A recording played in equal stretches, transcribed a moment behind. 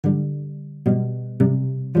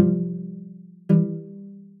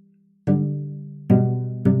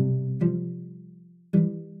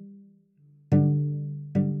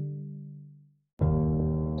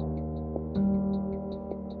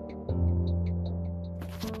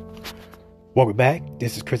Welcome back.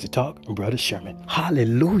 This is Christian Talk and Brother Sherman.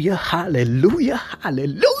 Hallelujah, hallelujah,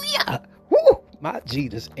 hallelujah. Woo! My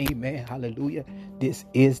Jesus, amen, hallelujah. This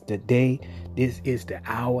is the day, this is the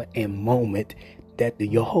hour and moment that the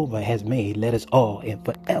Jehovah has made. Let us all and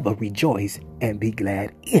forever rejoice and be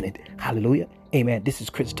glad in it. Hallelujah. Amen. This is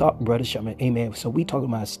Chris Talk, Brother Sherman. Amen. So we talking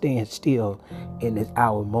about staying still in this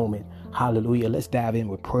hour moment. Hallelujah. Let's dive in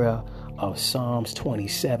with prayer of Psalms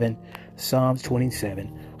 27. Psalms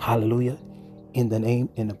 27. Hallelujah. In the name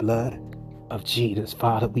and the blood of Jesus.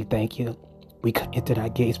 Father, we thank you. We enter thy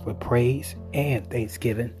gates with praise and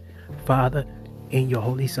thanksgiving. Father, in your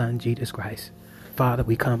holy Son, Jesus Christ. Father,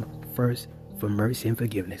 we come first for mercy and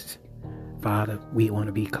forgiveness. Father, we want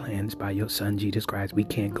to be cleansed by your Son, Jesus Christ. We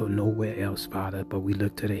can't go nowhere else, Father, but we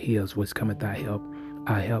look to the hills. What's coming our help?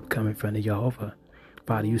 Our help coming from the Jehovah.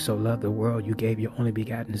 Father, you so loved the world, you gave your only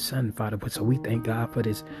begotten Son, Father. So we thank God for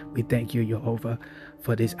this. We thank you, Jehovah,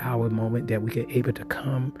 for this hour moment that we get able to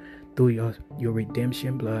come through your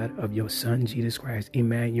redemption blood of your Son, Jesus Christ,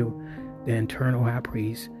 Emmanuel, the eternal high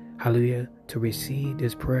priest. Hallelujah, to receive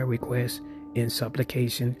this prayer request in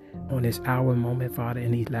supplication on this hour moment, Father,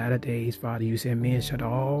 in these latter days. Father, you said men should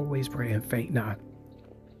always pray and faint not.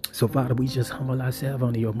 So, Father, we just humble ourselves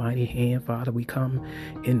under your mighty hand. Father, we come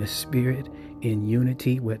in the spirit, in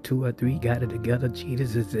unity, where two or three gathered together.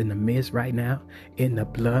 Jesus is in the midst right now, in the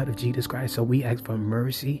blood of Jesus Christ. So we ask for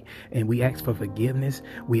mercy and we ask for forgiveness.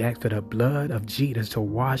 We ask for the blood of Jesus to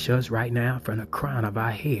wash us right now from the crown of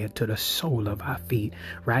our head to the sole of our feet.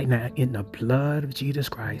 Right now, in the blood of Jesus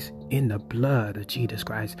Christ. In the blood of Jesus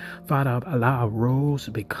Christ. Father, allow our robes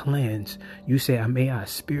to be cleansed. You say, may our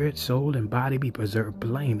spirit, soul, and body be preserved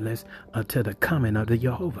blameless until the coming of the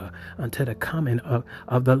Jehovah, until the coming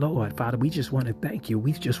of the Lord. Father, we just want to thank you.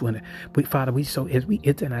 We just want to, Father, so as we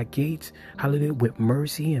enter our gates, hallelujah, with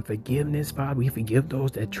mercy and forgiveness, Father, we forgive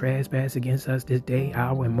those that trespass against us this day,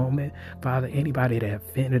 hour, and moment. Father, anybody that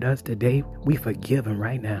offended us today, we forgive them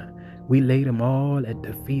right now. We lay them all at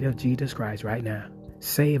the feet of Jesus Christ right now.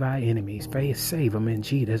 Save our enemies. Save them in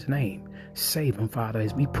Jesus' name. Save them, Father,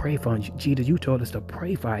 as we pray for them. Jesus, you told us to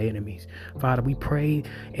pray for our enemies. Father, we pray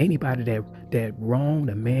anybody that wronged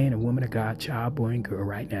a man and woman of God, child, boy, and girl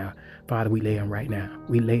right now. Father, we lay them right now.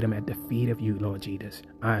 We lay them at the feet of you, Lord Jesus,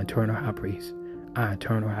 our eternal high priest, our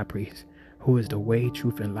eternal high priest, who is the way,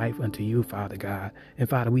 truth, and life unto you, Father God. And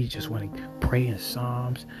Father, we just want to pray in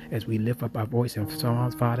Psalms as we lift up our voice in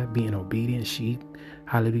Psalms, Father, being obedient sheep.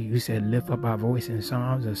 Hallelujah. You said lift up our voice in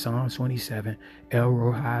Psalms, and Psalms 27. El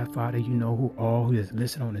Rohi, Father, you know who is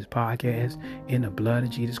listening on this podcast, in the blood of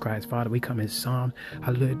Jesus Christ. Father, we come in Psalms.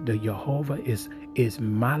 Hallelujah. The Jehovah is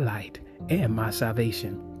my light and my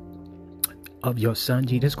salvation. Of your Son,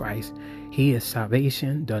 Jesus Christ. He is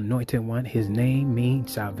salvation, the anointed one. His name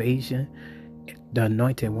means salvation, the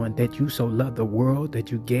anointed one, that you so loved the world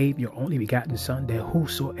that you gave your only begotten Son, that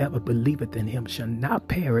whosoever believeth in him shall not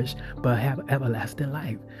perish but have everlasting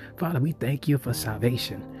life. Father, we thank you for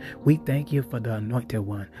salvation. We thank you for the anointed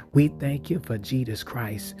one. We thank you for Jesus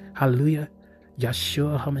Christ. Hallelujah.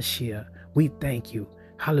 Yeshua HaMashiach. We thank you.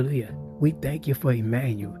 Hallelujah. We thank you for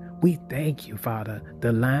Emmanuel. We thank you, Father,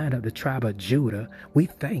 the Lion of the tribe of Judah. We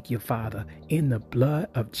thank you, Father, in the blood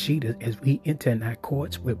of Jesus as we enter in our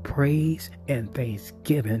courts with praise and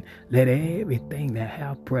thanksgiving. Let everything that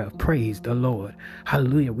have breath praise the Lord.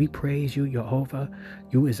 Hallelujah. We praise you, Jehovah.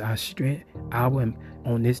 You is our strength,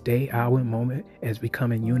 on this day, our moment, as we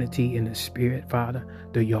come in unity in the Spirit, Father.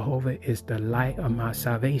 The Jehovah is the light of my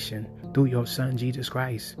salvation through your Son, Jesus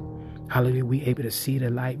Christ. Hallelujah. We able to see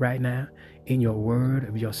the light right now in your word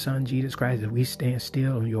of your Son, Jesus Christ. If we stand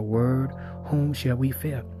still on your word, whom shall we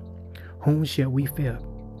fear? Whom shall we fear?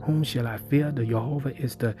 Whom shall I fear? The Jehovah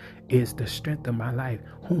is the strength of my life.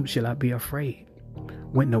 Whom shall I be afraid?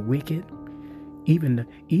 When the wicked, even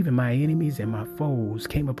my enemies and my foes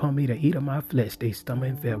came upon me to eat of my flesh, they stumbled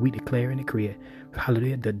and fell. We declare and decree,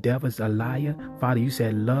 hallelujah, the devil's a liar. Father, you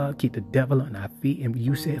said love, keep the devil on our feet. And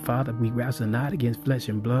you said, Father, we wrestle not against flesh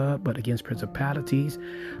and blood, but against principalities,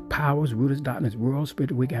 powers, rulers, darkness, world,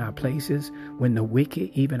 spirit, wicked high places. When the wicked,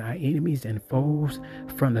 even our enemies and foes,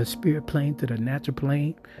 from the spirit plane to the natural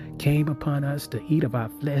plane, came upon us to eat of our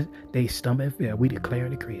flesh, they stumbled and fell. We declare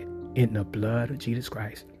and decree in the blood of Jesus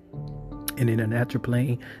Christ. And in the natural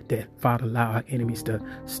plane, that Father, allow our enemies to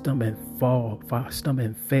stumble and fall, stumble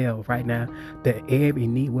and fail right now, that every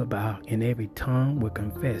knee will bow and every tongue will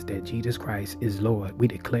confess that Jesus Christ is Lord. We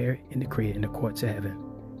declare and decree in the courts of heaven.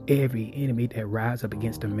 Every enemy that rise up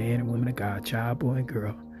against a man and woman of God, child, boy, and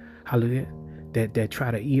girl, hallelujah, that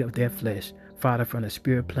try to eat of their flesh, Father, from the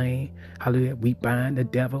spirit plane, hallelujah, we bind the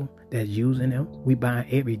devil that's using them. We bind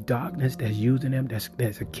every darkness that's using them, that's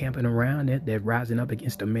camping around it, that's rising up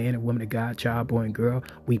against the man and woman of God, child, boy, and girl.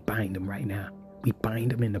 We bind them right now. We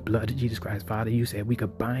bind them in the blood of Jesus Christ. Father, you said we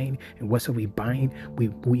could bind, and whatsoever we bind, we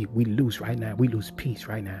lose right now. We lose peace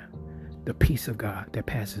right now. The peace of God that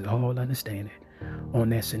passes all understanding on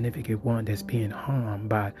that significant one that's being harmed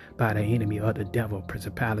by the enemy or the devil,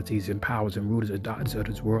 principalities and powers and rulers of darkness of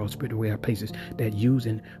this world, spiritual places that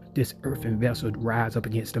using this earthen vessel to rise up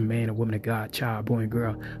against the man and woman of God, child, boy, and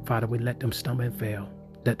girl. Father, we let them stumble and fail.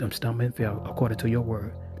 Let them stumble and fail according to your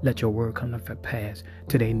word. Let your word come to pass.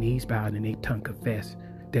 To their knees bowed and their tongue confess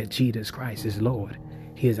that Jesus Christ is Lord.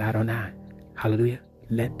 He is Adonai. Hallelujah.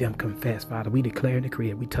 Let them confess, Father. We declare and decree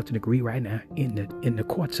it. We touch and agree right now in the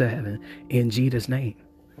courts of heaven, in Jesus' name.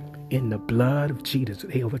 In the blood of Jesus,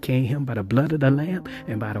 they overcame him by the blood of the Lamb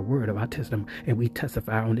and by the word of our testimony. And we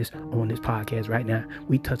testify on this podcast right now.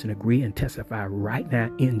 We touch and agree and testify right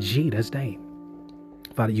now in Jesus' name.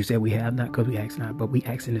 Father, you said we have not because we ask not, but we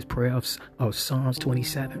ask in this prayer of Psalms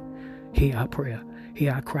 27. Hear our prayer.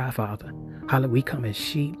 Hear our cry, Father. Hallelujah. We come as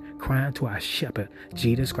sheep crying to our shepherd,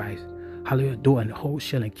 Jesus Christ. Hallelujah. Though an host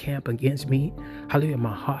shall encamp against me. Hallelujah.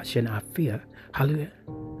 My heart shall not fear. Hallelujah.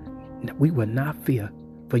 We will not fear.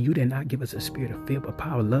 For you did not give us a spirit of fear, but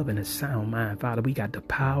power, love, and a sound mind. Father, we got the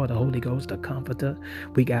power of the Holy Ghost, the Comforter.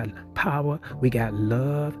 We got power. We got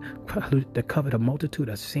love to cover the multitude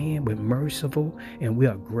of sin. We're merciful and we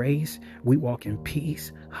are grace. We walk in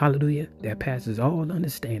peace. Hallelujah. That passes all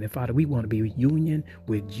understanding. Father, we want to be in union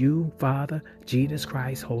with you, Father, Jesus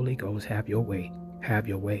Christ, Holy Ghost. Have your way. Have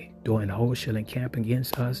your way. Though an host shall encamp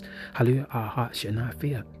against us, hallelujah, our heart shall not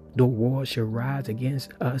fear. Though war shall rise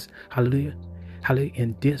against us, hallelujah, hallelujah,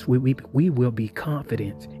 in this we will be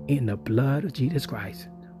confident in the blood of Jesus Christ.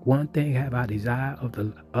 One thing have I desire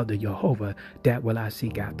of the Jehovah, that will I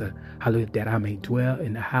seek after, hallelujah, that I may dwell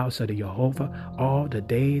in the house of the Jehovah all the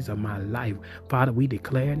days of my life. Father, we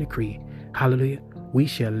declare and decree, hallelujah, we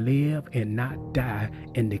shall live and not die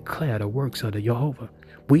and declare the works of the Jehovah.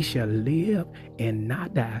 We shall live and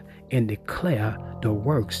not die and declare the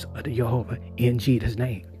works of the Jehovah in Jesus'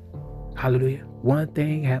 name. Hallelujah. One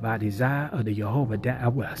thing have I desire of the Jehovah, that I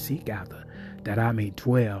will seek after, that I may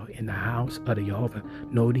dwell in the house of the Jehovah.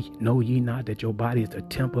 Know ye not that your body is the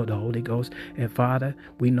temple of the Holy Ghost? And Father,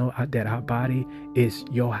 we know that our body is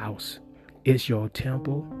your house. It's your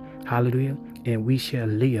temple. Hallelujah. And we shall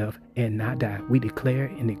live and not die. We declare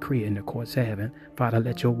and decree in the courts of heaven. Father,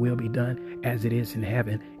 let your will be done as it is in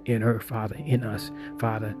heaven, in earth, Father, in us,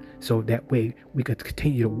 Father. So that way we could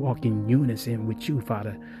continue to walk in unison with you,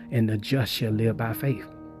 Father. And the just shall live by faith.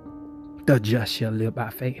 The just shall live by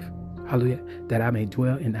faith. Hallelujah. That I may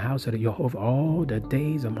dwell in the house of the Jehovah all the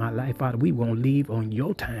days of my life, Father. We won't leave on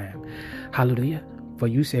your time. Hallelujah. For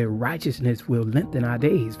you said righteousness will lengthen our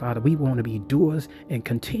days, Father. We want to be doers and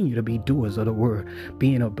continue to be doers of the word,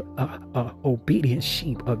 being a obedient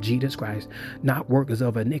sheep of Jesus Christ, not workers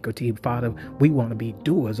of iniquity, Father. We want to be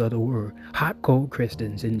doers of the word, hot, cold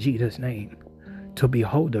Christians in Jesus' name, to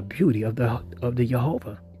behold the beauty of the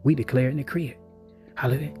Jehovah. We declare and decree it.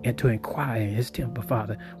 Hallelujah. And to inquire in his temple,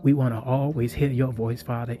 Father. We want to always hear your voice,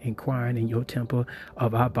 Father, inquiring in your temple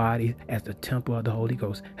of our bodies as the temple of the Holy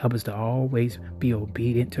Ghost. Help us to always be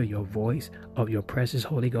obedient to your voice of your precious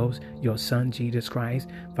Holy Ghost, your Son, Jesus Christ.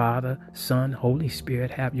 Father, Son, Holy Spirit,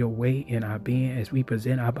 have your way in our being as we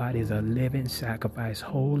present our bodies a living sacrifice,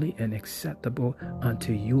 holy and acceptable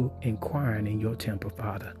unto you, inquiring in your temple,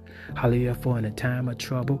 Father. Hallelujah. For in the time of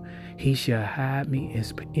trouble, he shall hide me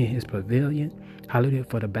in his pavilion. Hallelujah.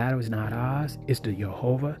 For the battle is not ours, it's the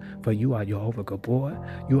Jehovah. For you are Jehovah Gabor.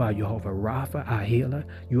 You are Jehovah Rapha, our healer.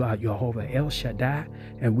 You are Jehovah El Shaddai.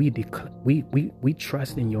 And we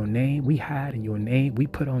trust in your name. We hide in your name. We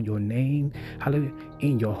put on your name. Hallelujah.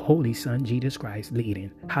 In your holy Son, Jesus Christ,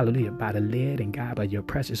 leading. Hallelujah. By the lead and guide by your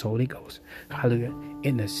precious Holy Ghost. Hallelujah.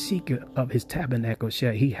 In the secret of his tabernacle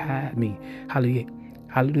shall he hide me. Hallelujah.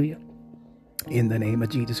 Hallelujah. In the name of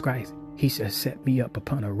Jesus Christ. He shall set me up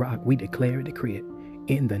upon a rock. We declare and decree it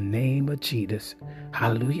in the name of Jesus.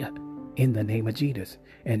 Hallelujah. In the name of Jesus.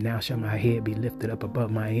 And now shall my head be lifted up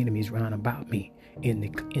above my enemies round about me. In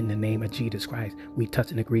the name of Jesus Christ. We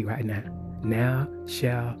touch and agree right now. Now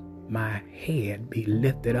shall my head be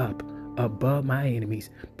lifted up above my enemies,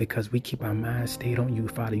 because we keep our mind stayed on you,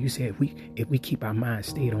 Father. You said if we keep our mind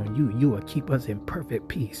stayed on you, you will keep us in perfect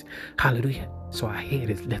peace. Hallelujah. So our head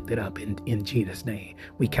is lifted up in Jesus' name.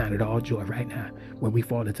 We count it all joy right now. When we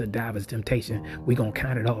fall into divers temptation, we're going to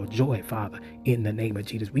count it all joy, Father, in the name of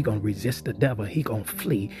Jesus. We're going to resist the devil. He going to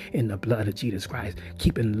flee in the blood of Jesus Christ.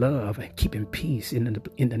 Keeping love and keeping peace in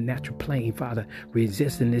the natural plane, Father.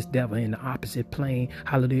 Resisting this devil in the opposite plane.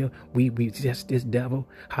 Hallelujah. We resist this devil.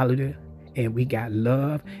 Hallelujah. And we got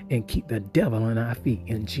love and keep the devil on our feet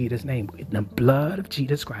in Jesus' name. In the blood of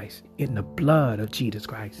Jesus Christ. In the blood of Jesus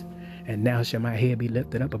Christ. And now shall my head be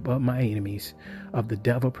lifted up above my enemies of the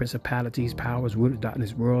devil, principalities, powers, rulers of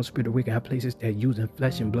darkness, world, spirit of wicked high places that using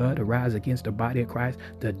flesh and blood to rise against the body of Christ.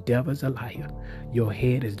 The devil's a liar. Your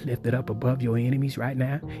head is lifted up above your enemies right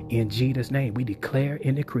now. In Jesus' name, we declare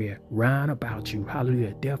and decree round about you.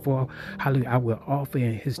 Hallelujah. Therefore, hallelujah, I will offer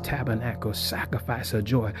in his tabernacle sacrifice of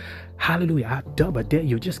joy. Hallelujah. I double dare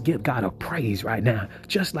you. Just give God a praise right now.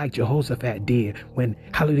 Just like Jehoshaphat did when,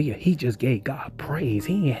 hallelujah, he just gave God praise.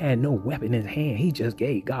 He ain't had no weapon in his hand. He just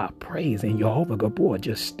gave God praise. And Jehovah Gabor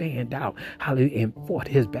just stand out. Hallelujah. And fought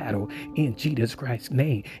his battle in Jesus Christ's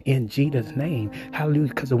name. In Jesus' name. Hallelujah.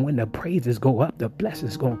 Because when the praises go up, the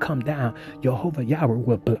blessings going to come down. Jehovah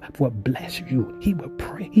Yahweh will bless you. He will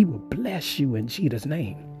pray. He will bless you in Jesus'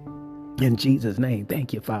 name. In Jesus' name,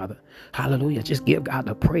 thank you, Father. Hallelujah. Just give God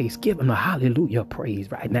the praise. Give him the hallelujah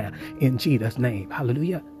praise right now. In Jesus' name.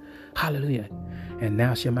 Hallelujah. Hallelujah. And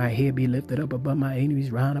now shall my head be lifted up above my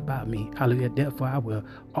enemies round about me. Hallelujah. Therefore I will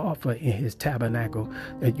offer in his tabernacle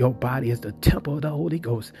that your body is the temple of the Holy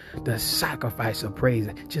Ghost, the sacrifice of praise.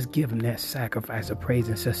 Just give him that sacrifice of praise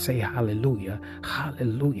and just say hallelujah.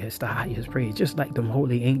 Hallelujah. It's the highest praise. Just like them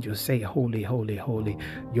holy angels say, holy, holy, holy.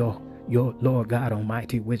 Your Lord God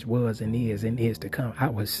Almighty, which was and is to come. I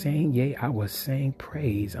was saying, yea, I was saying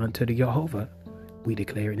praise unto the Jehovah. We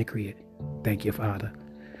declare and decree it. Thank you, Father.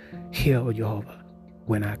 Heal Jehovah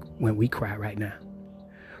when we cry right now.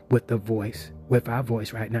 With our voice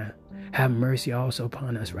right now. Have mercy also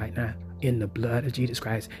upon us right now. In the blood of Jesus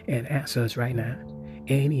Christ. And answer us right now.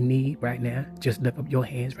 Any need right now, just lift up your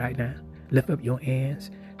hands right now. Lift up your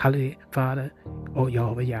hands. Hallelujah, Father. Oh,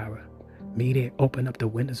 Jehovah Yahweh. Meet it. Open up the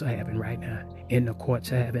windows of heaven right now. In the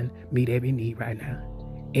courts of heaven, meet every need right now.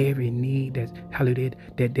 Every need that, hallelujah,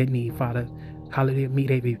 that they need, Father. Hallelujah, meet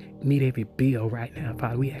every bill right now,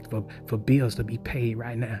 Father. We ask for bills to be paid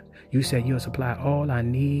right now. You said you'll supply all our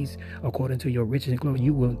needs according to your riches and glory.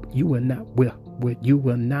 You will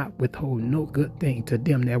not withhold no good thing to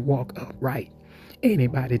them that walk upright.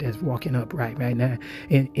 Anybody that's walking upright right now,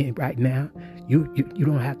 and right now, you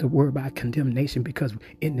don't have to worry about condemnation, because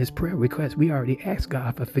in this prayer request, we already asked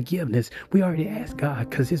God for forgiveness. We already asked God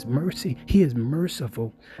because his mercy, he is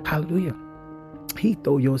merciful. Hallelujah. He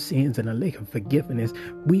throw your sins in a lake of forgiveness.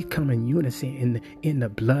 We come in unison in the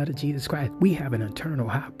blood of Jesus Christ. We have an eternal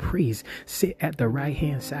high priest sit at the right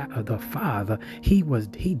hand side of the Father. He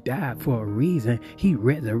died for a reason. He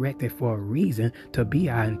resurrected for a reason to be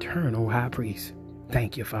our eternal high priest.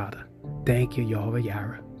 Thank you, Father. Thank you, Jehovah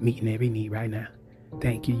Yahweh, meeting every need right now.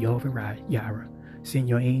 Thank you, Jehovah Yahweh. Send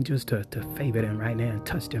your angels to favor them right now and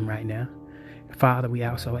touch them right now. Father, we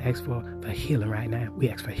also ask for healing right now. We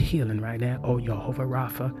ask for healing right now. Oh, Jehovah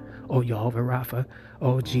Rapha. Oh, Jehovah Rapha.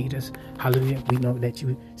 Oh, Jesus. Hallelujah. We know that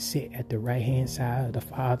you sit at the right-hand side of the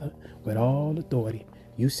Father with all authority.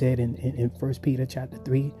 You said in 1 Peter chapter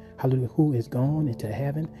 3, hallelujah, who is gone into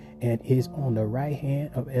heaven and is on the right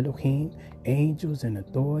hand of Elohim. Angels and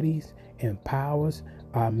authorities and powers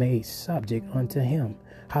are made subject unto him.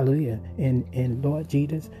 Hallelujah. And Lord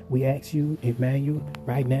Jesus, we ask you, Emmanuel,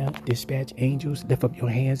 right now, dispatch angels, lift up your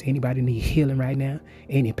hands. Anybody need healing right now?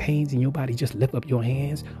 Any pains in your body, just lift up your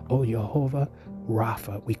hands. Oh, Jehovah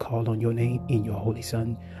Rapha, we call on your name in your holy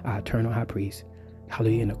Son, our eternal high priest.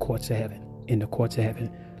 Hallelujah. In the courts of heaven. In the courts of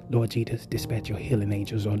heaven, Lord Jesus, dispatch your healing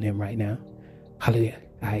angels on them right now. Hallelujah.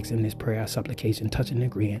 I ask in this prayer, supplication, touching and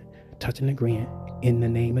agreeing in the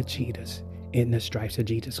name of Jesus, in the stripes of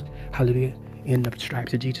Jesus. Hallelujah. In the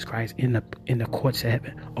stripes of Jesus Christ, in the courts of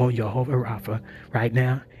heaven. Oh, Jehovah Rapha, right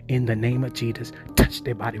now, in the name of Jesus, touch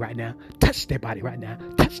their body right now. Touch their body right now.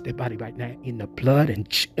 Touch their body right now. In the blood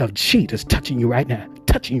of Jesus, touching you right now.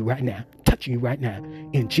 Touching you right now. Touching you right now.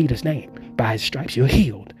 In Jesus' name. By his stripes, you're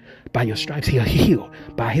healed. By your stripes, you are healed.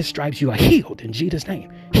 By his stripes, you are healed in Jesus'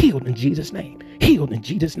 name. Healed in Jesus' name. Healed in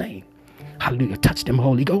Jesus' name. Hallelujah. Touch them,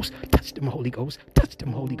 Holy Ghost. Touch them, Holy Ghost. Touch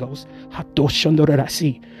them, Holy Ghost.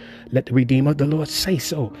 Let the Redeemer of the Lord say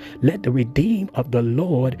so. Let the Redeemer of the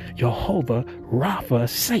Lord, Jehovah Rapha,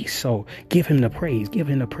 say so. Give him the praise. Give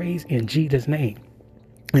him the praise in Jesus' name.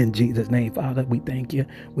 In Jesus' name, Father, we thank you.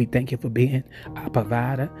 We thank you for being our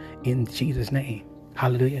provider in Jesus' name.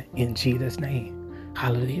 Hallelujah. In Jesus' name.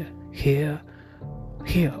 Hallelujah. Hear,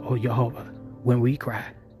 oh Jehovah. when we cry.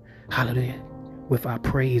 Hallelujah. With our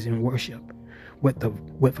praise and worship,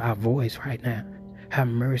 with our voice right now. Have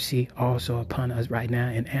mercy also upon us right now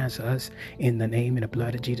and answer us in the name and the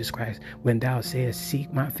blood of Jesus Christ. When thou sayest,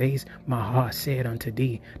 seek my face, my heart said unto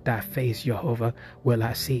thee, thy face, Jehovah, will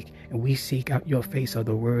I seek. And we seek out your face of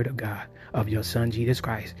the word of God, of your son Jesus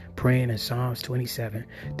Christ, praying in Psalms 27.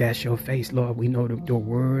 That's your face, Lord. We know that your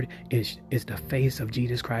word is the face of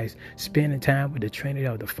Jesus Christ. Spending time with the Trinity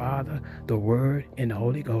of the Father, the Word, and the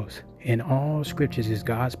Holy Ghost. And all scriptures is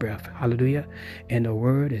God's breath. Hallelujah. And the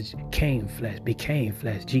word became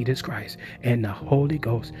flesh, Jesus Christ. And the Holy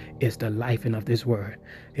Ghost is the life of this word.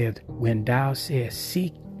 When thou sayest,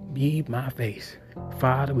 seek ye my face.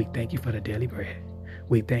 Father, we thank you for the daily bread.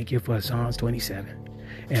 We thank you for Psalms 27.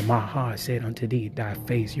 And my heart said unto thee, thy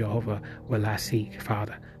face, Jehovah, will I seek.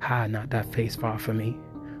 Father, hide not thy face far from me.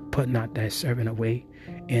 Put not thy servant away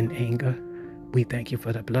in anger. We thank you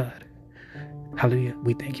for the blood. Hallelujah.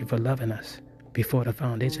 We thank you for loving us before the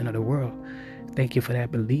foundation of the world. Thank you for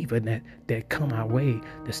that believer that come our way.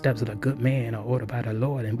 The steps of a good man are ordered by the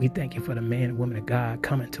Lord. And we thank you for the man and woman of God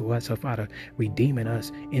coming to us, oh Father, redeeming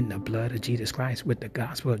us in the blood of Jesus Christ, with the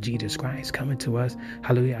gospel of Jesus Christ coming to us.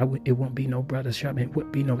 Hallelujah. It won't be no Brother Sherman. It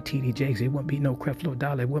wouldn't be no T.D. Jakes. It wouldn't be no Creflo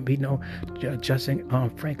Dollar. It wouldn't be no Justin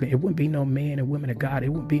Franklin. It wouldn't be no man and women of God. It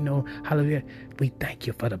wouldn't be no, hallelujah. We thank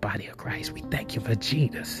you for the body of Christ. We thank you for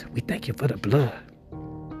Jesus. We thank you for the blood.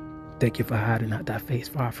 Thank you for hiding not thy face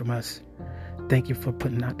far from us. Thank you for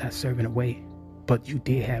putting out thy servant away. But you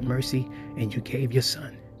did have mercy, and you gave your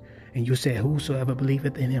son. And you said, whosoever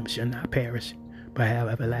believeth in him shall not perish, but have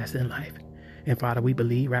everlasting life. And Father, we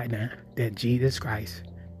believe right now that Jesus Christ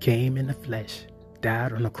came in the flesh,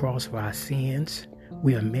 died on the cross for our sins.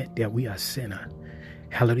 We admit that we are sinner.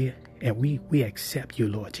 Hallelujah. And we accept you,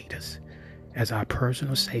 Lord Jesus, as our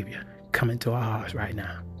personal Savior. Come into our hearts right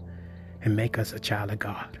now and make us a child of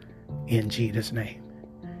God. In Jesus' name.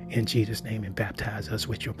 In Jesus' name, and baptize us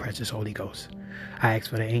with your precious Holy Ghost. I ask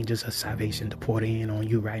for the angels of salvation to pour in on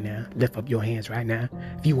you right now. Lift up your hands right now.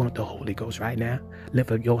 If you want the Holy Ghost right now,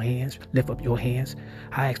 lift up your hands. Lift up your hands.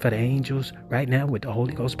 I ask for the angels right now with the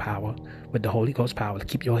Holy Ghost power. With the Holy Ghost power, to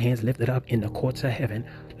keep your hands lifted up in the courts of heaven.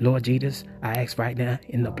 Lord Jesus, I ask right now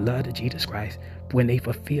in the blood of Jesus Christ, when they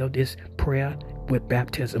fulfill this prayer with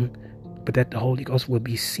baptism, but that the Holy Ghost will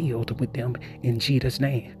be sealed with them in Jesus'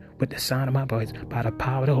 name. With the sound of my voice, by the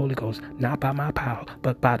power of the Holy Ghost, not by my power,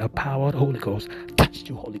 but by the power of the Holy Ghost. Touch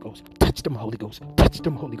you, Holy Ghost. Touch them, Holy Ghost. Touch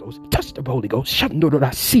them, Holy Ghost. Touch them, Holy Ghost.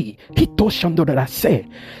 Shandorasi. Hito shandorase.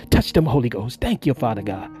 Touch them, Holy Ghost. Thank you, Father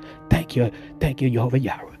God. Thank you, Jehovah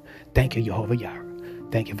Jireh. Thank you, Jehovah Jireh.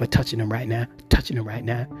 Thank you for touching them right now. Touching them right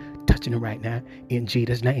now. Touching them right now. In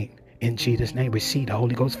Jesus' name. In Jesus' name, receive the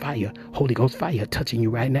Holy Ghost fire. Holy Ghost fire touching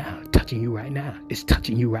you right now. Touching you right now. It's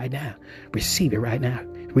touching you right now. Receive it right now.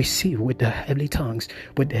 Receive with the heavenly tongues,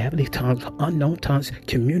 unknown tongues,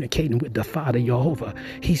 communicating with the Father Jehovah.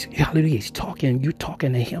 He's talking, you're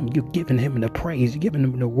talking to him, you're giving him the praise, you're giving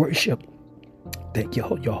him the worship. Thank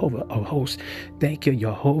you, Jehovah of hosts. Thank you,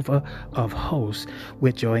 Jehovah of hosts.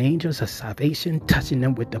 With your angels of salvation, touching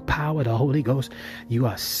them with the power of the Holy Ghost, you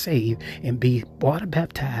are saved and be water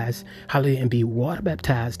baptized. Hallelujah. And be water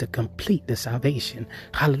baptized to complete the salvation.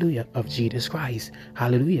 Hallelujah. Of Jesus Christ.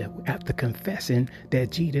 Hallelujah. After confessing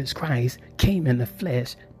that Jesus Christ came in the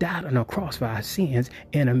flesh, died on the cross for our sins,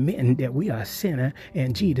 and admitting that we are a sinner,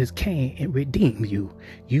 and Jesus came and redeemed you.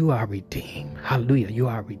 You are redeemed. Hallelujah. You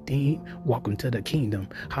are redeemed. Welcome to the kingdom.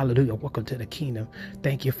 Hallelujah. Welcome to the kingdom.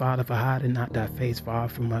 Thank you, Father, for hiding not thy face far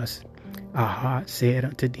from us. Our heart said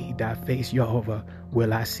unto thee, thy face, Jehovah,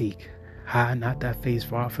 will I seek. Hide not thy face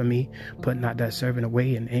far from me. Put not thy servant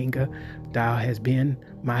away in anger. Thou hast been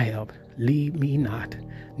my help. Leave me not,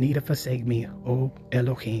 neither forsake me, O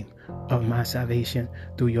Elohim, of my salvation,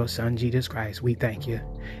 through your Son Jesus Christ. We thank you.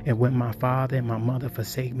 And when my father and my mother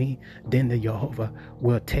forsake me, then the Jehovah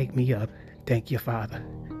will take me up. Thank you, Father.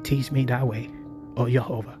 Teach me thy way, O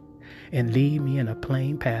Jehovah, and lead me in a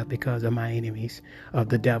plain path because of my enemies, of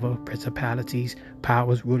the devil, principalities,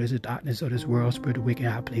 powers, rulers of darkness of this world, spiritual wicked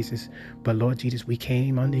high places. But Lord Jesus, we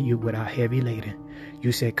came unto you with our heavy laden.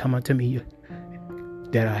 You said, come unto me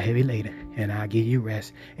that are heavy laden, and I'll give you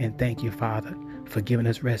rest. And thank you, Father, for giving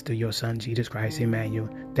us rest through your Son, Jesus Christ, Emmanuel.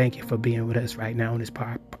 Thank you for being with us right now on this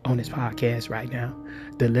podcast right now.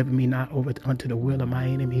 Deliver me not over unto the will of my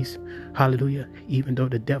enemies. Hallelujah. Even though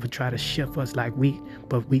the devil try to shift us like wheat,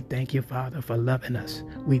 but we thank you, Father, for loving us.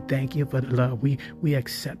 We thank you for the love. We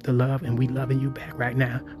accept the love, and we loving you back right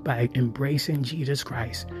now by embracing Jesus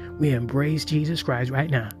Christ. We embrace Jesus Christ right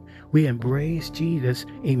now. We embrace Jesus,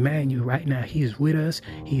 Emmanuel, right now. He's with us.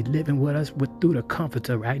 He's living with us through the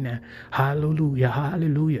Comforter right now. Hallelujah,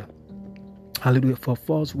 hallelujah. Hallelujah. For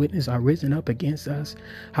false witnesses are risen up against us.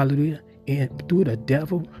 Hallelujah. And through the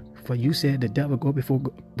devil. For you said the devil go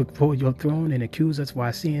before your throne and accuse us for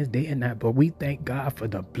our sins day and night. But we thank God for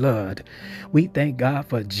the blood. We thank God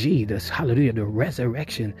for Jesus. Hallelujah. The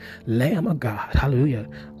resurrection, Lamb of God. Hallelujah.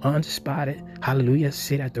 Unspotted. Hallelujah.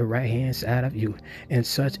 Sit at the right hand side of you. And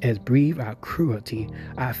such as breathe out cruelty.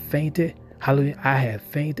 I fainted. Hallelujah. I have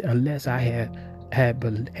fainted unless I had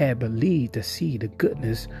believed to see the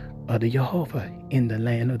goodness of the Jehovah in the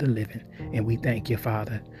land of the living. And we thank you,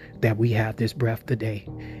 Father, that we have this breath today,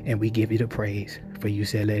 and we give you the praise. For you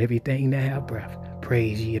said, let everything that have breath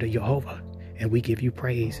praise ye to Jehovah. And we give you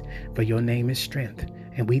praise, for your name is strength.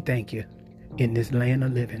 And we thank you in this land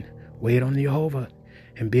of living. Wait on Jehovah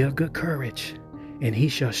and be of good courage, and he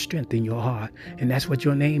shall strengthen your heart. And that's what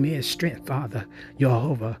your name is, strength, Father,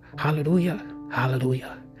 Jehovah. Hallelujah,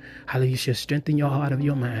 hallelujah. Hallelujah, shall strengthen your heart of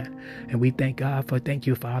your mind. And we thank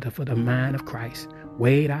you, Father, for the mind of Christ.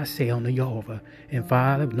 Wait, I say, on the Jehovah. And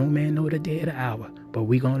Father, no man know the day or the hour, but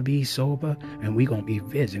we're going to be sober and we're going to be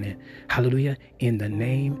vigilant. Hallelujah, in the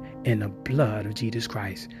name and the blood of Jesus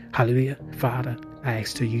Christ. Hallelujah. Father, I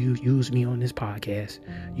ask to you, use me on this podcast.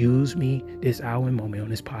 Use me this hour and moment on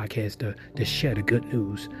this podcast to share the good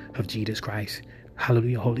news of Jesus Christ.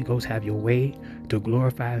 Hallelujah. Holy Ghost, have your way to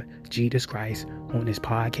glorify Jesus Christ on this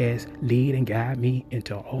podcast. Lead and guide me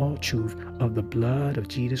into all truth of the blood of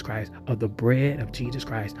Jesus Christ, of the bread of Jesus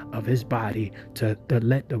Christ, of his body, to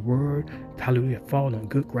let the word, hallelujah, fall on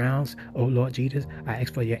good grounds. Oh Lord Jesus, I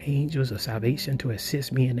ask for your angels of salvation to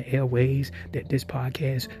assist me in the airways, that this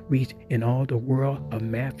podcast reach in all the world of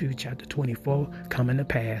Matthew chapter 24 coming to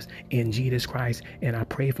pass in Jesus Christ. And I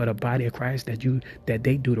pray for the body of Christ that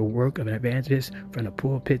they do the work of an evangelist from the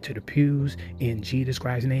pulpit to the pews in Jesus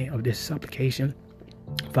Christ's name of this supplication.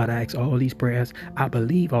 Father, I ask all these prayers. I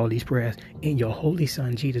believe all these prayers in your holy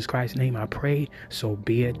Son, Jesus Christ's name. I pray. So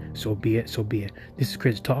be it, so be it, so be it. This is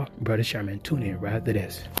Chris Talk, Brother Sherman. Tune in right after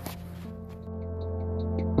this.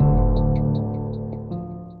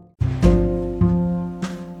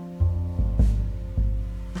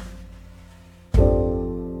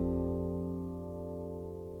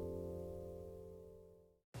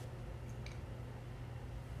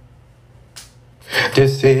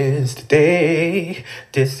 This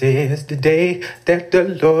is the day that the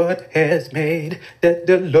Lord has made, that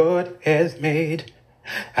the Lord has made.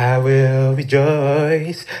 I will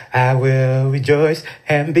rejoice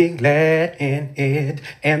and be glad in it,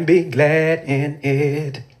 and be glad in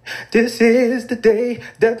it. This is the day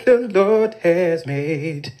that the Lord has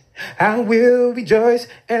made. I will rejoice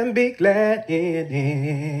and be glad in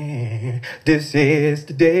it. This is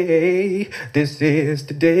the day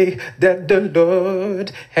that the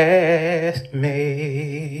Lord has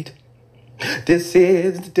made. This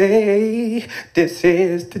is the day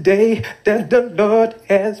that the Lord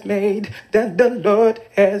has made, that the Lord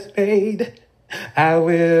has made. I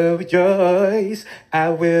will rejoice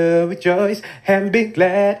and be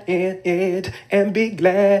glad in it, and be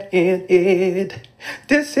glad in it.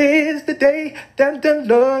 This is the day that the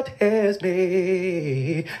Lord has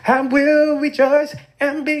made. I will rejoice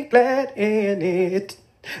and be glad in it.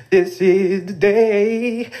 This is the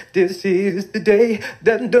day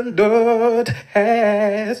that the Lord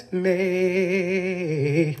has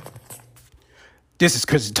made. This is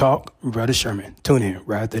Chris Talk, Brother Sherman. Tune in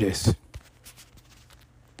right after this.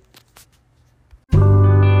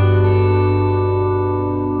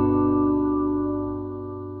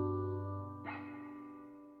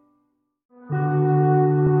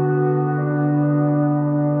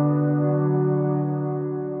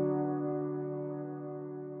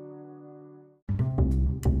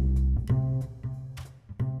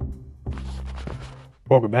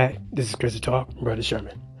 Welcome back. This is Chris Talk, Brother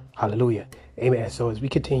Sherman. Hallelujah. Amen. So as we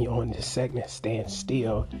continue on this segment, stand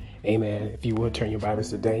still. Amen. If you would turn your Bibles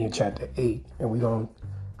to Daniel chapter 8, and we're going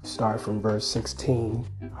to start from verse 16.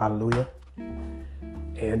 Hallelujah.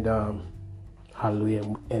 And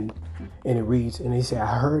hallelujah. And it reads, and he said, I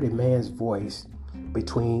heard a man's voice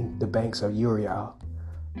between the banks of Uriah,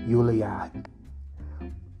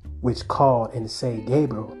 which called and said,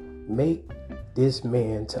 Gabriel, make this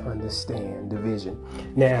man to understand the vision.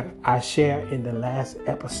 Now, I shared in the last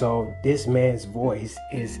episode, this man's voice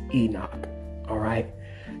is Enoch. All right.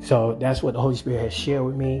 So that's what the Holy Spirit has shared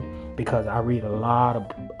with me, because I read a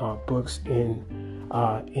lot of books in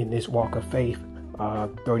this walk of faith,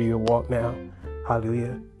 30-year walk now.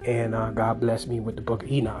 Hallelujah. And God blessed me with the book of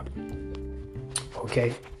Enoch.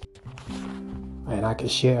 Okay. And I can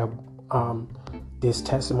share this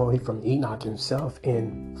testimony from Enoch himself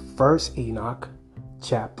in First Enoch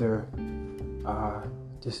chapter,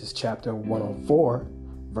 this is chapter 104,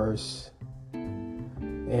 verse, and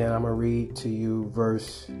I'm going to read to you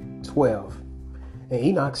verse 12. And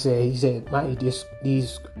Enoch said, he said,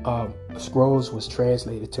 these scrolls was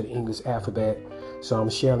translated to the English alphabet. So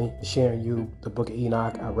I'm sharing you the book of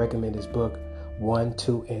Enoch. I recommend this book 1,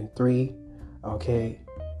 2, and 3. Okay.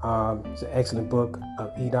 It's an excellent book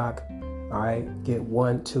of Enoch. All right. Get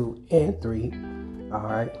 1, 2, and 3. All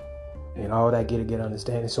right. And all that, get a good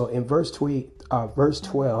understanding. So in verse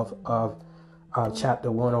 12 of chapter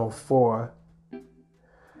 104,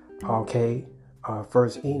 okay,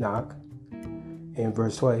 First Enoch, in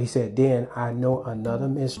verse 12, he said, then I know another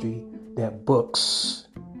mystery, that books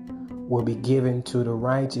will be given to the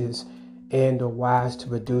righteous and the wise to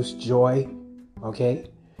produce joy, okay,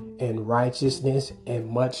 and righteousness and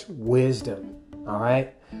much wisdom. All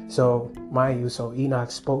right. So mind you, so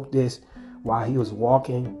Enoch spoke this while he was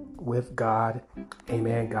walking with God.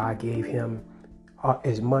 Amen. God gave him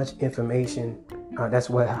as much information. That's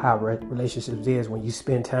how relationships is. When you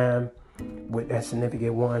spend time with that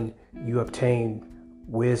significant one, you obtain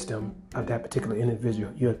wisdom of that particular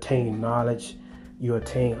individual. You obtain knowledge, you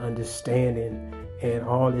obtain understanding, and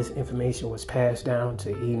all this information was passed down to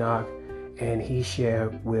Enoch, and he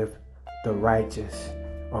shared with the righteous.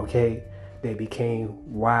 Okay, they became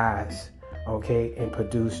wise. Okay, and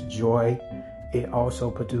produced joy. It also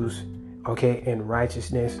produced, okay, and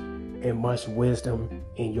righteousness and much wisdom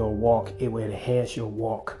in your walk. It will enhance your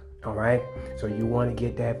walk. All right. So you want to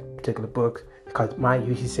get that particular book, because mind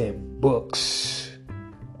you, he said books.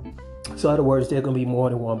 So in other words, there's going to be more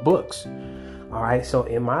than one books. All right. So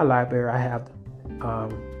in my library, I have, if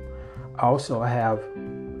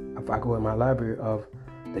I go in my library of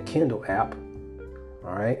the Kindle app,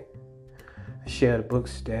 all right, I share the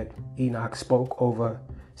books that Enoch spoke over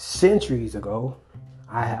centuries ago.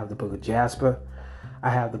 I have the book of Jasper. I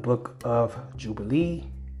have the book of Jubilee.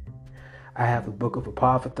 I have the book of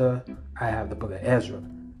Apocrypha. I have the book of Ezra.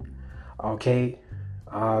 Okay.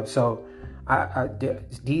 So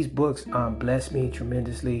these books bless me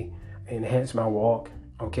tremendously, enhance my walk.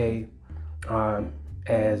 Okay.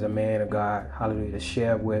 As a man of God, hallelujah, to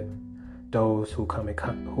share with those who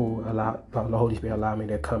allow the Holy Spirit allow me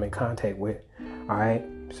to come in contact with. All right.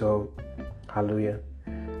 So, hallelujah.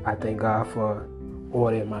 I thank God for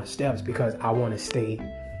ordering my steps, because I want to stay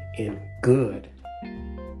in good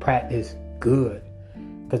practice, good,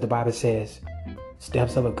 because the Bible says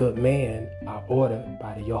steps of a good man are ordered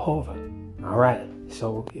by the Jehovah. All right.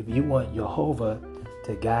 So if you want Jehovah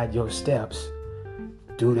to guide your steps,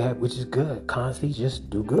 do that which is good. Constantly just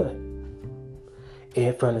do good.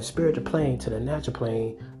 And from the spiritual plane to the natural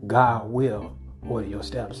plane, God will order your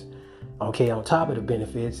steps. Okay. On top of the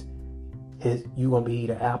benefits, you're going to be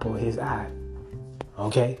the apple of his eye.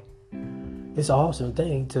 Okay. It's an awesome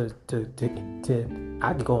thing to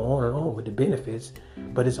I can go on and on with the benefits,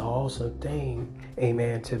 but it's an awesome thing,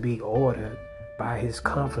 amen, to be ordered by his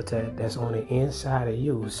comforter that's on the inside of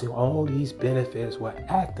you. So all these benefits will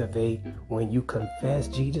activate when you confess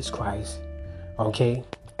Jesus Christ, okay,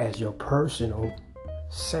 as your personal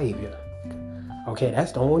Savior. Okay,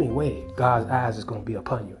 that's the only way God's eyes is going to be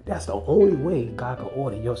upon you. That's the only way God can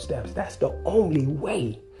order your steps. That's the only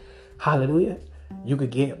way, hallelujah, you could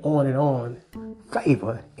get on and on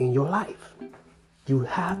favor in your life. You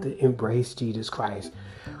have to embrace Jesus Christ.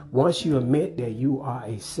 Once you admit that you are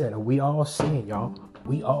a sinner, we all sin, y'all.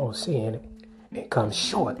 We all sin and come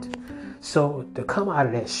short. So to come out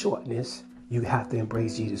of that shortness, you have to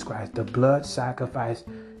embrace Jesus Christ. The blood sacrifice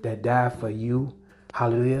that died for you,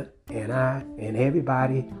 hallelujah, and I and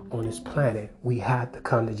everybody on this planet, we have to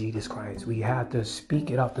come to Jesus Christ. We have to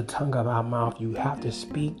speak it off the tongue of our mouth. You have to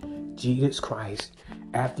speak Jesus Christ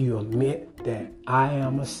after you admit that I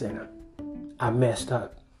am a sinner. I messed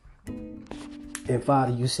up. And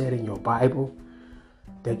Father, you said in your Bible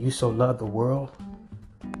that you so love the world.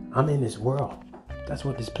 I'm in this world. That's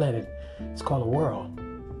what this planet is called, a world.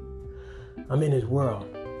 I'm in this world.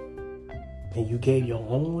 And you gave your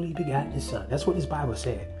only begotten son. That's what this Bible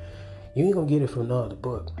said. You ain't going to get it from no other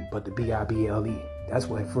book but the Bible. That's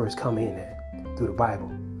where it first come in at, through the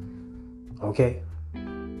Bible. Okay?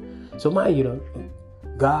 So mind you,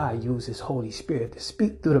 God used his Holy Spirit to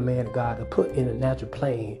speak through the man of God, to put in a natural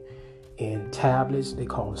plane in tablets, they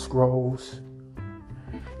call them scrolls.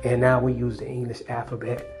 And now we use the English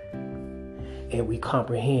alphabet, and we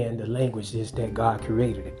comprehend the languages that God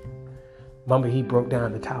created it. Remember, he broke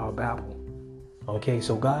down the Tower of Babel. Okay,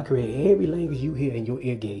 so God created every language you hear in your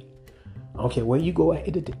ear gate. Okay, where you go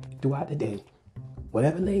throughout the day,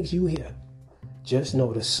 whatever language you hear, just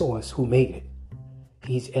know the source who made it.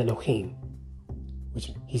 He's Elohim,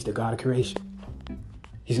 which he's the God of creation.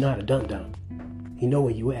 He's not a dum-dum. He know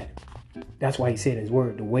where you at. That's why he said in his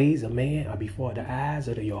word, the ways of man are before the eyes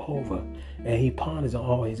of the Jehovah, and he ponders on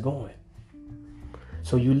all he's going.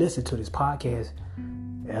 So you listen to this podcast,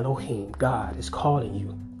 Elohim, God is calling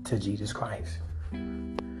you to Jesus Christ.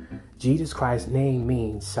 Jesus Christ's name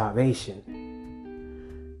means salvation.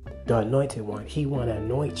 The anointed one, he want to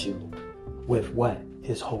anoint you with what?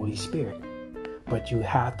 His Holy Spirit. But you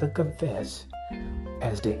have to confess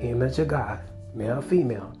as the image of God, male,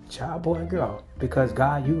 female, child, boy, and girl, because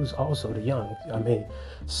God used also the young.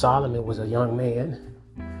 Solomon was a young man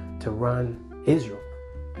to run Israel.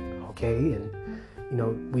 Okay,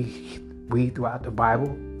 and we read throughout the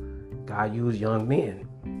Bible, God used young men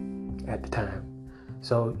at the time.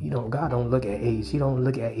 So, God don't look at age. He don't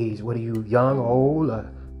look at age. Whether you young or old.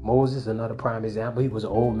 Moses, another prime example, he was an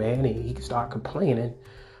old man and he could start complaining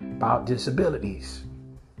about disabilities.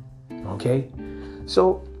 Okay?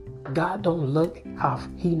 So, God don't look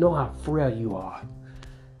he know how frail you are.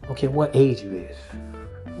 Okay, what age you is.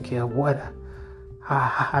 Okay,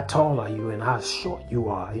 how tall are you and how short you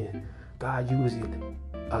are. And God used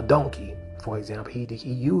a donkey, for example. He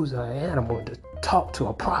used an animal to talk to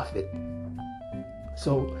a prophet.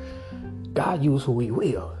 So God used who he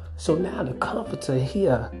will. So now the comforter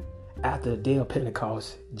here, after the day of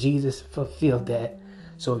Pentecost, Jesus fulfilled that.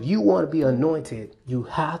 So if you want to be anointed, you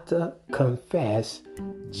have to confess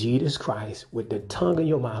Jesus Christ with the tongue in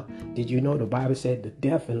your mouth. Did you know the Bible said the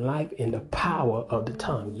death and life in the power of the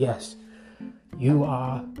tongue? Yes, you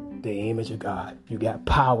are the image of God. You got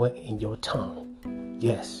power in your tongue.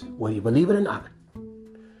 Yes, whether you believe it or not,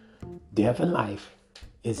 death and life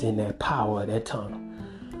is in that power of that tongue.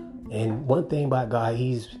 And one thing about God,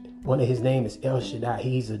 one of his name is El Shaddai.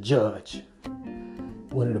 He's a judge.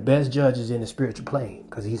 One of the best judges in the spiritual plane,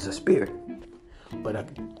 because he's a spirit. But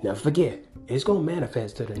never forget, it's going to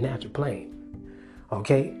manifest to the natural plane.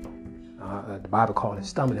 Okay? The Bible calls it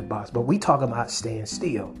stumbling blocks. But we talk about staying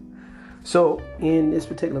still. So in this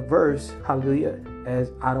particular verse, hallelujah,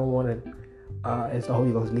 as I don't want to, as the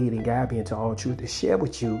Holy Ghost lead and guide me into all truth, to share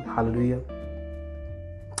with you, hallelujah,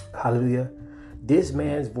 hallelujah, this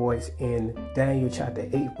man's voice in Daniel chapter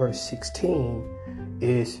 8, verse 16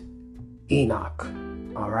 is Enoch.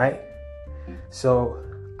 All right. So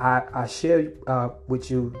I share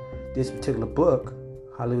with you this particular book,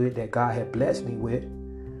 hallelujah, that God had blessed me with,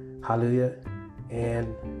 hallelujah.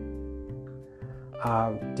 And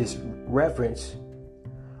this reference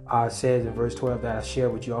says in verse 12 that I share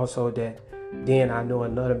with you also that then I know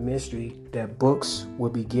another mystery, that books will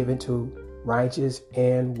be given to righteous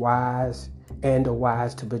and wise and the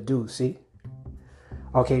wise to produce. See?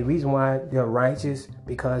 Okay, reason why they're righteous,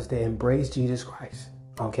 because they embrace Jesus Christ.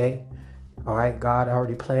 Okay? All right, God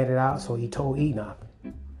already planned it out, so he told Enoch.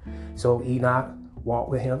 So Enoch walked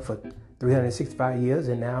with him for 365 years,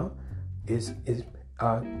 and now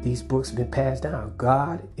these books have been passed down.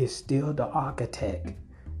 God is still the architect.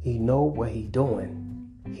 He know what he's doing.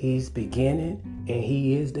 He's beginning and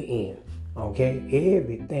he is the end. Okay?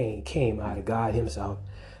 Everything came out of God himself.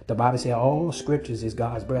 The Bible says all scriptures is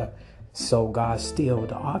God's breath. So God's still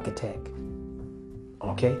the architect.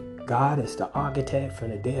 Okay? God is the architect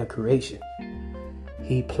from the day of creation.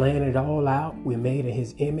 He planned it all out. We're made in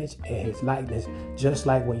his image and his likeness. Just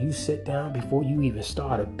like when you sit down before you even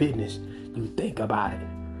start a business, you think about it.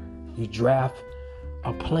 You draft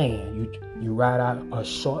a plan. You write out a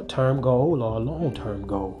short-term goal or a long-term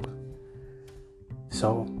goal.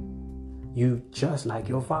 So you just like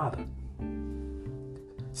your father.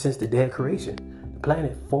 Since the day of creation, the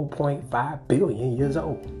planet 4.5 billion years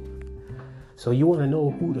old. So you want to know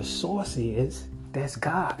who the source is? That's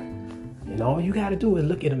God. And all you got to do is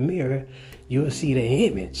look in a mirror. You'll see the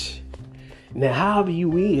image. Now, however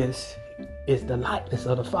you is the likeness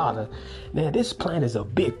of the Father. Now, this planet is a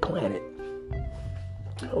big planet.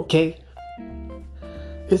 Okay?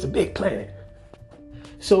 It's a big planet.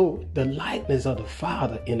 So the likeness of the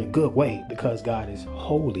Father in a good way, because God is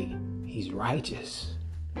holy. He's righteous.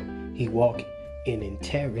 He walks in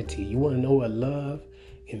integrity. You want to know what love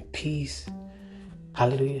and peace,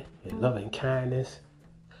 hallelujah, and love and kindness.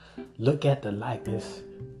 Look at the likeness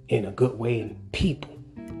in a good way in people.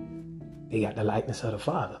 They got the likeness of the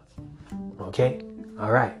Father. Okay?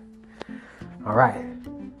 All right.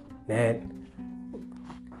 And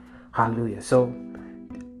hallelujah. So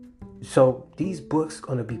these books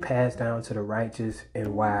going to be passed down to the righteous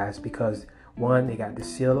and wise because, one, they got the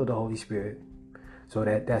seal of the Holy Spirit. So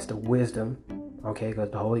that's the wisdom, okay,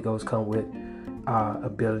 because the Holy Ghost come with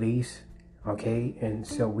abilities, okay, and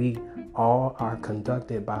so we all are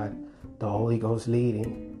conducted by the Holy Ghost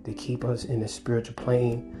leading, to keep us in the spiritual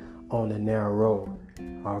plane on the narrow road.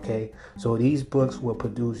 Okay, so these books will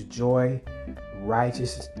produce joy,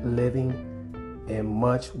 righteous living, and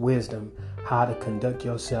much wisdom how to conduct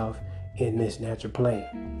yourself in this natural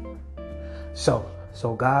plane. So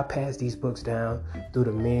God passed these books down through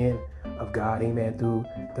the men of God, amen, through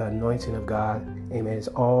the anointing of God, amen. It's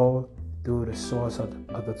all through the source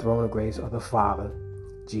of the throne of grace of the Father,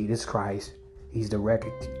 Jesus Christ. He's the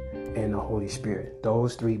record, and the Holy Spirit.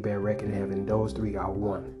 Those three bear record in heaven. Those three are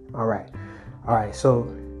one. All right.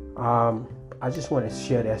 So I just want to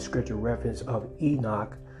share that scripture reference of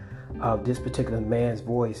Enoch, of this particular man's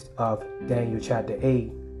voice of Daniel chapter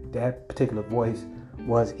 8. That particular voice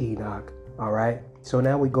was Enoch. All right. So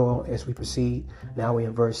now we go as we proceed. Now we're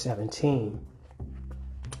in verse 17.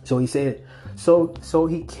 So he said, so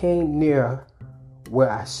he came near where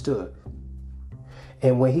I stood.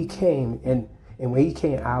 And when he came,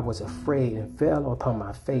 I was afraid and fell upon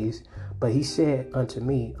my face. But he said unto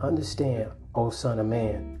me, understand, O son of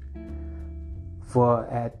man, for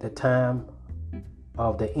at the time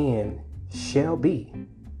of the end shall be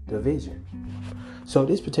division. So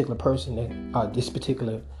this particular person, this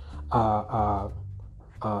particular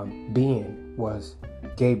being was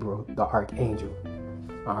Gabriel, the archangel.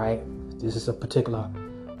 All right, this is a particular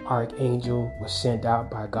archangel was sent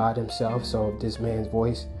out by God himself. So this man's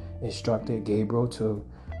voice instructed Gabriel to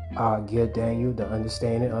give Daniel the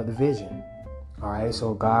understanding of the vision. All right,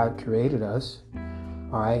 so God created us.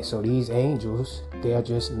 All right, so these angels, they are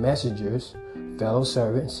just messengers, fellow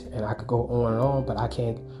servants, and I could go on and on, but I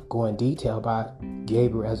can't go in detail about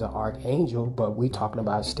Gabriel as an archangel, but we talking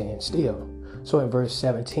about stand still. So in verse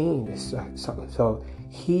 17, so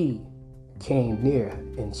he came near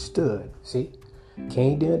and stood,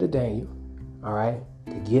 came near to Daniel, all right,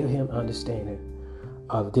 to give him understanding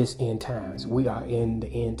of this end times. We are in the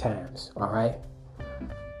end times, all right.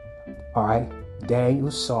 Daniel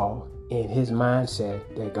saw in his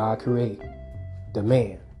mindset that God created the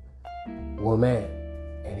man, woman,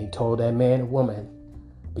 and he told that man and woman,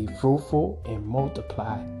 be fruitful and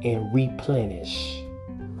multiply and replenish.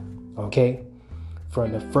 Okay,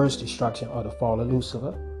 from the first destruction of the fall of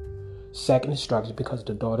Lucifer. Second instruction, because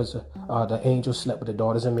the angels slept with the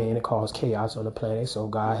daughters of men and caused chaos on the planet, so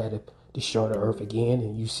God had to destroy the earth again.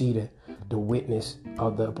 And you see the witness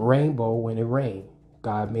of the rainbow when it rained.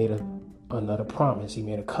 God made another promise. He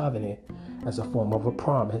made a covenant as a form of a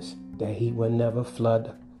promise that he would never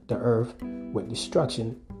flood the earth with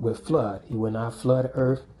destruction, with flood. He would not flood the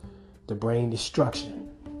earth to bring destruction,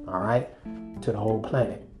 all right, to the whole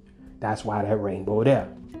planet. That's why that rainbow there.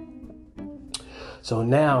 So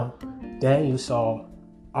now Daniel saw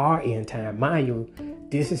our end time. Mind you,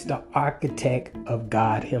 this is the architect of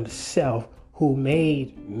God himself who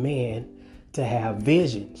made man to have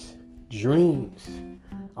visions, dreams,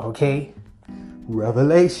 okay,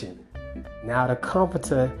 revelation. Now the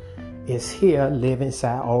Comforter is here, live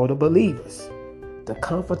inside all the believers. The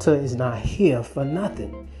Comforter is not here for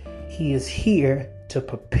nothing. He is here to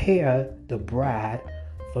prepare the bride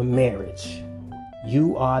for marriage.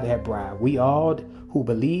 You are that bride. We all who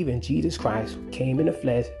believe in Jesus Christ, who came in the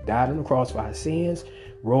flesh, died on the cross for our sins,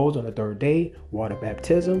 rose on the third day, water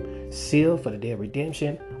baptism, sealed for the day of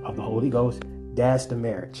redemption of the Holy Ghost. That's the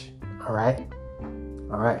marriage. All right.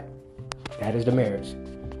 That is the marriage.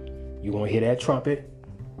 You're going to hear that trumpet.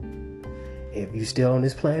 If you're still on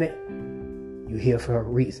this planet, you're here for a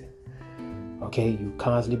reason. Okay. You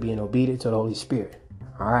constantly being obedient to the Holy Spirit.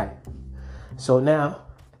 All right. So now,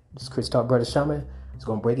 this is Chris Talk Brother Sherman. It's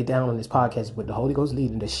going to break it down on this podcast with the Holy Ghost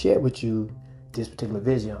leading to share with you this particular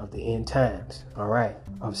vision of the end times. All right,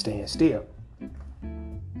 of staying still.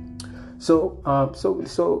 So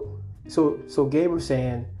Gabriel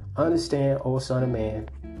saying, understand, O son of man,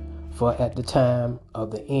 for at the time of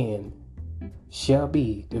the end shall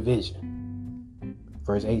be division.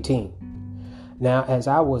 Verse 18. Now as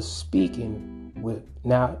he was speaking with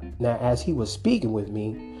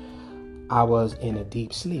me, I was in a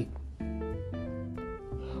deep sleep,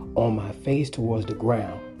 on my face towards the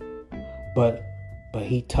ground, but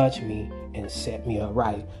he touched me and set me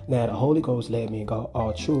upright. Now the Holy Ghost led me in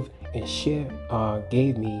all truth and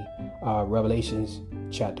gave me Revelations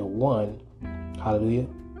chapter 1. Hallelujah.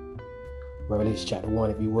 Revelation chapter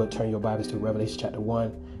 1. If you would turn your Bibles to Revelation chapter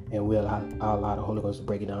 1, and we'll allow the Holy Ghost to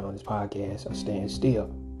break it down on this podcast or stand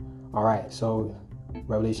still. All right, so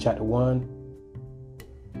Revelation chapter 1,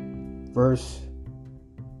 verse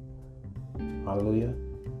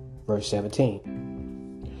 17.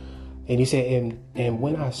 And he said, and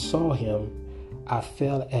when I saw him, I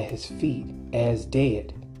fell at his feet as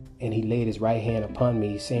dead. And he laid his right hand upon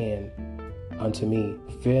me, saying unto me,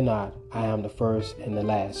 fear not, I am the first and the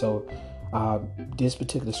last. So this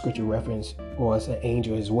particular scripture reference was an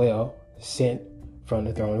angel as well, sent from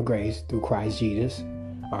the throne of grace through Christ Jesus.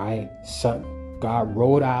 All right, God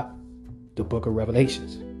wrote out the book of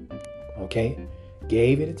Revelations. Okay,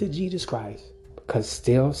 gave it to Jesus Christ, because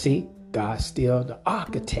God's still the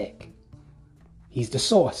architect. He's the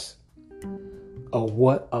source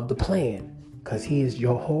of the plan, because he is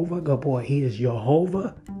Jehovah Gabor. He is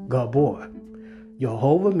Jehovah Gabor.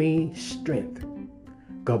 Jehovah means strength.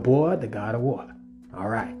 Gabor, the God of war. All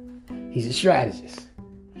right. He's a strategist.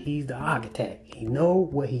 He's the architect. He know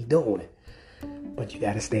what he's doing. But you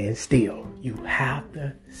got to stand still. You have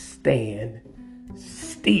to stand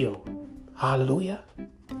still. Hallelujah.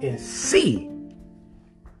 And see.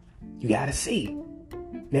 You got to see.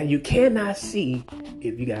 Now, you cannot see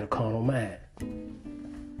if you got a carnal mind.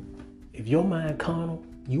 If your mind carnal,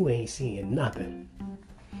 you ain't seeing nothing.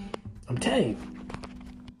 I'm telling you.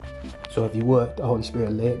 So if you would, the Holy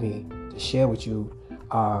Spirit led me to share with you.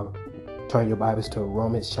 Turn your Bibles to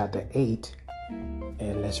Romans chapter 8,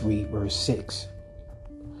 and let's read verse 6.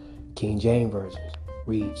 King James Version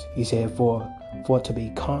reads, he said, For to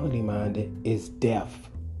be carnally minded is death,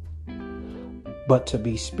 but to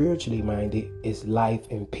be spiritually minded is life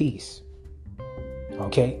and peace.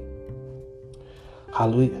 Okay?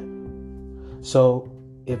 Hallelujah. So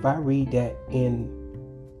if I read that in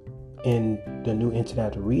the New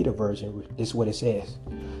International Reader Version, this is what it says.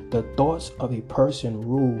 The thoughts of a person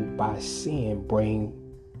ruled by sin bring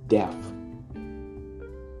death.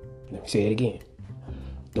 Let me say it again.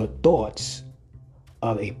 The thoughts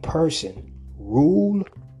of a person ruled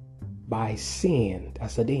by sin,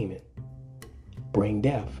 that's a demon, bring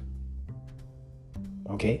death.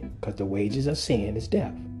 Okay? Because the wages of sin is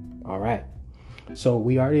death. All right. So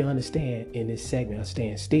we already understand in this segment of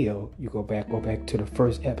Stand Still, you go back to the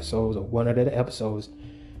first episodes, or one of the episodes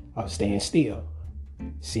of Stand Still.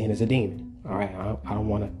 Sin is a demon. All right. I don't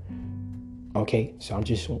want to. Okay. So I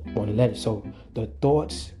just want to let it. So the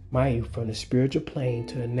thoughts, mind you, from the spiritual plane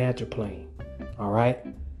to the natural plane. All right.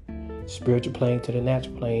 Spiritual plane to the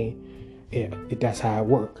natural plane. That's how it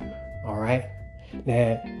works. All right.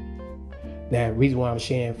 Now, the reason why I'm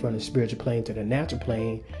sharing from the spiritual plane to the natural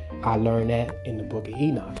plane, I learned that in the book of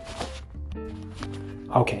Enoch.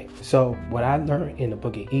 Okay, so what I learned in the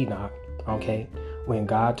book of Enoch, okay, when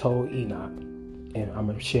God told Enoch, and I'm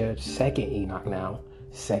going to share second Enoch now,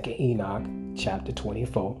 second Enoch, chapter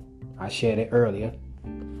 24. I shared it earlier.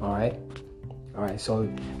 All right,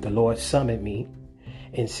 so the Lord summoned me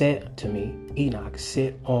and said to me, Enoch,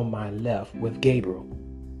 sit on my left with Gabriel,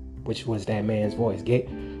 which was that man's voice.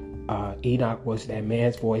 Enoch was that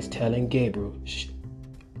man's voice telling Gabriel,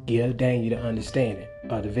 give Daniel the understanding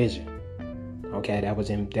of the vision. Okay, that was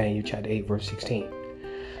in Daniel chapter 8, verse 16.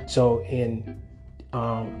 So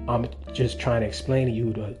I'm just trying to explain to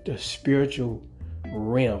you the spiritual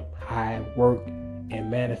realm, how it works and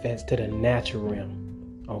manifests to the natural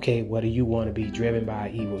realm. Okay, whether you want to be driven by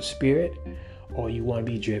an evil spirit or you want to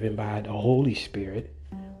be driven by the Holy Spirit,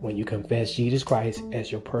 when you confess Jesus Christ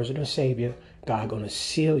as your personal Savior, God going to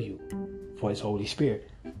seal you for His Holy Spirit.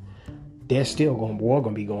 There's still war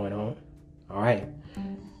going to be going on. All right.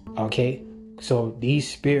 Okay. So these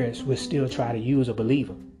spirits will still try to use a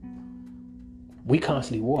believer. We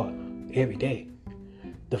constantly war every day.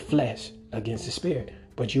 The flesh against the spirit.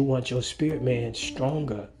 But you want your spirit man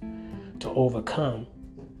stronger to overcome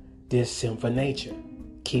this sinful nature.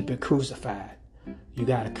 Keep it crucified. You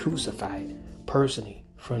got to crucify it personally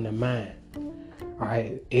from the mind. All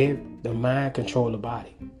right. The mind control the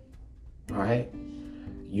body. All right.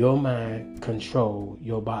 Your mind control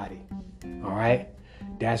your body. All right.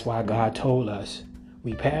 That's why God told us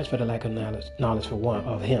we perish for the lack of knowledge for one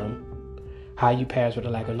of Him. How you perish for the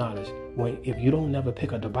lack of knowledge? If you don't never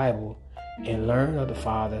pick up the Bible and learn of the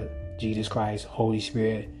Father, Jesus Christ, Holy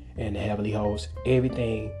Spirit, and the heavenly host,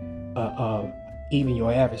 everything of even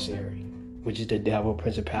your adversary, which is the devil,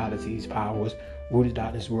 principalities, powers, rulers,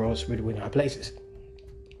 darkness, world, spirit, in high places.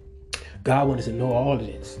 God wants us to know all of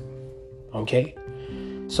this. Okay?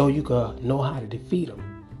 So you can know how to defeat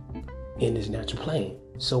them in this natural plane.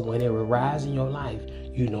 So when it arises in your life,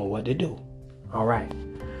 you know what to do. All right.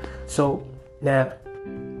 So now,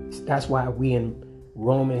 that's why we in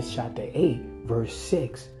Romans chapter 8, verse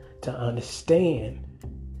 6, to understand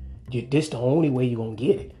this the only way you're going to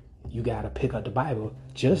get it. You got to pick up the Bible.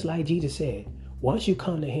 Just like Jesus said, once you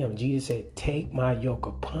come to Him, Jesus said, take my yoke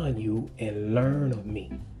upon you and learn of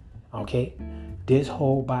me. Okay? This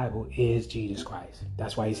whole Bible is Jesus Christ.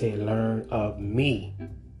 That's why He said, learn of me.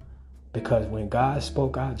 Because when God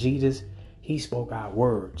spoke out Jesus, He spoke out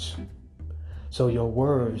words. So your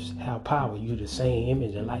words have power. You the same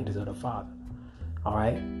image and likeness of the Father. All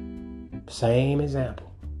right? Same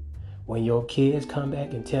example. When your kids come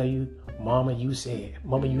back and tell you, Mama, you said,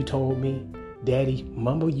 Mama, you told me, Daddy,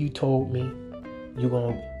 Mama, you told me,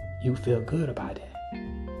 you feel good about that.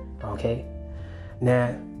 Okay?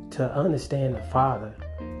 Now, to understand the Father,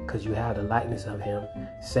 because you have the likeness of him,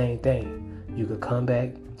 same thing. You could come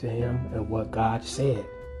back to him and what God said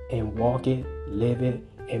and walk it, live it,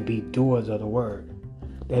 and be doers of the word.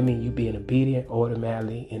 That means you being obedient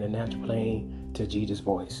automatically in the natural plane to Jesus'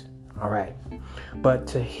 voice. All right. But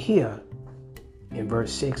to hear in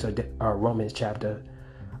verse 6 of Romans chapter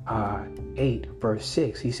 8, verse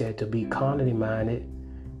 6, he said to be carnally minded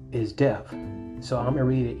is death. So I'm going to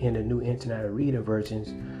read it in the New International Reader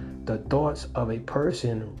versions. The thoughts of a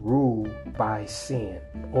person ruled by sin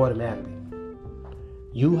automatically.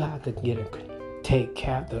 You have to take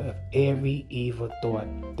captive of every evil thought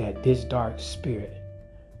that this dark spirit,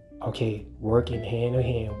 working hand in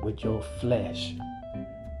hand with your flesh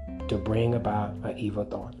to bring about an evil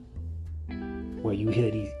thought. Where you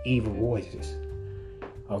hear these evil voices,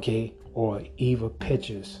 or evil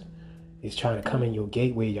pictures is trying to come in your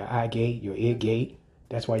gateway, your eye gate, your ear gate.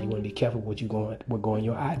 That's why you want to be careful what go in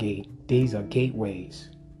your eye gate. These are gateways.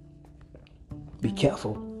 Be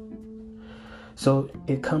careful. So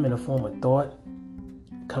it come in the form of thought,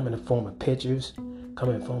 come in the form of pictures, come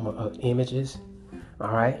in the form of images.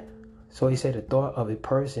 All right. So he said the thought of a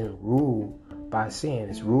person ruled by sin.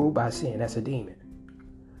 It's ruled by sin. That's a demon.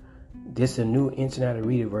 This is a New International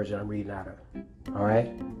Reader version I'm reading out of. All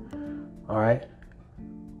right.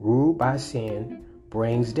 Ruled by sin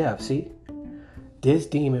brings death. See, this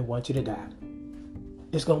demon wants you to die.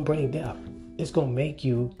 It's going to bring death. It's going to make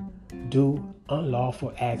you do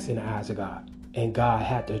unlawful acts in the eyes of God. And God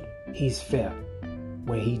he's fair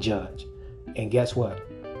when he judge. And guess what?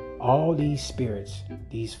 All these spirits,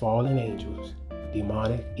 these fallen angels,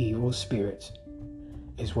 demonic, evil spirits,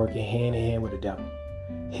 is working hand in hand with the devil.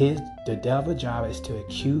 The devil's job is to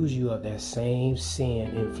accuse you of that same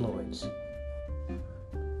sin influence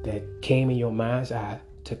that came in your mind's eye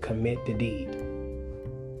to commit the deed.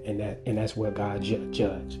 And that's where God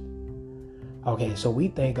judge. Okay, so we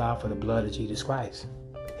thank God for the blood of Jesus Christ.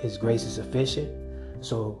 His grace is sufficient.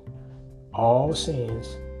 So all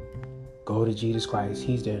sins go to Jesus Christ.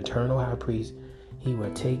 He's the eternal high priest. He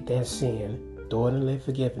will take that sin, throw it in the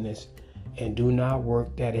forgiveness, and do not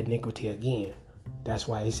work that iniquity again. That's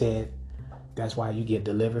why he said, that's why you get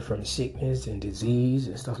delivered from sickness and disease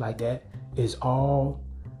and stuff like that. It's all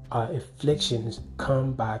afflictions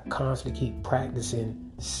come by constantly keep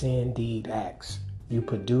practicing sin deed acts. You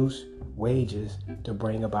produce wages to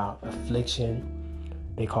bring about affliction.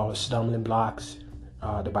 They call it stumbling blocks,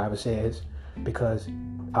 the Bible says, because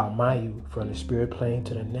mind you, from the spirit plane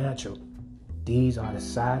to the natural, these are the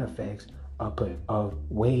side effects of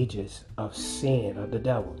wages of sin of the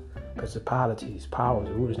devil. Principalities, powers,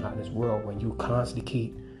 rulers not in this world. When you constantly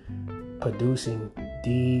keep producing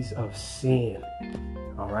deeds of sin.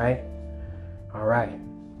 All right.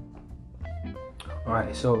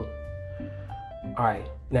 So,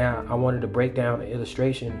 now I wanted to break down an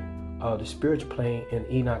illustration of the spiritual plane in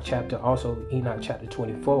Enoch chapter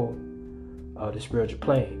 24 of the spiritual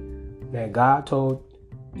plane. Now God told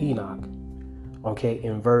Enoch,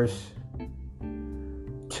 in verse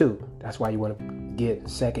 2. That's why you want to get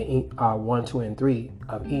 1, 2, and 3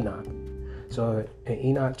 of Enoch. So in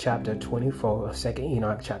Enoch chapter 24, 2nd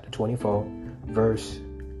Enoch chapter 24, verse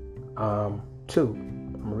 2,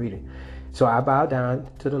 I'm reading. So I bowed down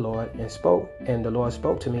to the Lord and spoke, and the Lord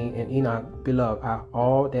spoke to me, and Enoch, beloved,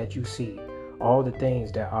 all that you see, all the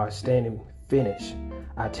things that are standing finished,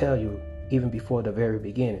 I tell you, even before the very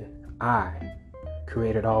beginning, I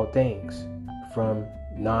created all things from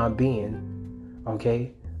non-being.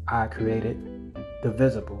 I created the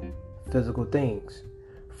visible, physical things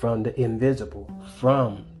from the invisible,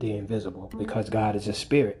 because God is a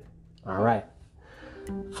spirit. All right.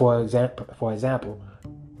 For example,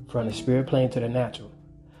 from the spirit plane to the natural,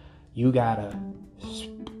 you got a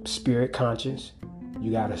spirit conscience,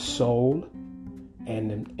 you got a soul, and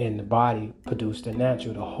the body produce the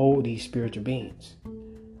natural to hold these spiritual beings.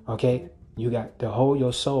 You got to hold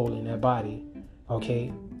your soul in that body,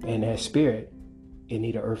 and that spirit, it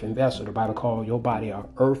need an earthen vessel. The Bible calls your body an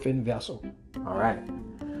earthen vessel. All right.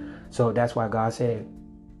 So that's why God said,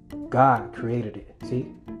 God created it. See,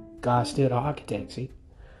 God's still the architect. See,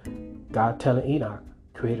 God telling Enoch,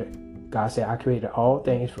 God said, I created all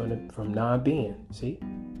things from non-being. See,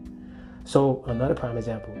 so another prime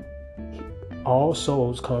example, all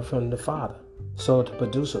souls come from the Father. So to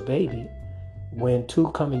produce a baby, when two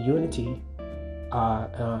come in unity,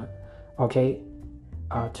 okay,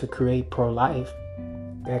 to create pro-life,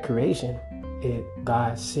 that creation,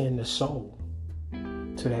 God send the soul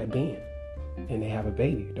to that being, and they have a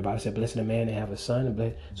baby. The Bible said, blessed the man that have a son.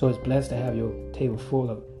 And so it's blessed to have your table full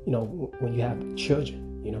of, when you have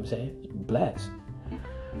children, you know what I'm saying? You're blessed.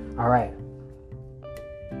 All right.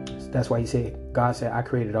 That's why God said, I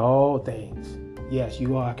created all things. Yes,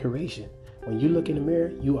 you are a creation. When you look in the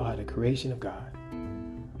mirror, you are the creation of God.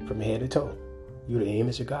 From head to toe. You're the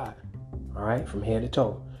image of God. All right? From head to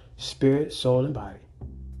toe. Spirit, soul, and body.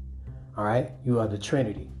 All right? You are the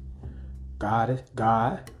Trinity. God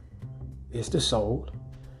is the soul.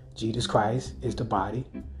 Jesus Christ is the body.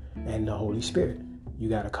 And the Holy Spirit. You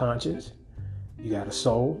got a conscience. You got a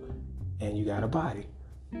soul. And you got a body.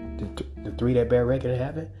 The three that bear record in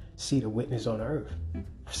heaven see the witness on the earth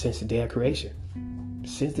since the day of creation.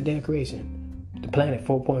 Since the day of creation, the planet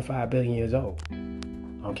 4.5 billion years old.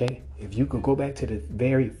 Okay? If you could go back to the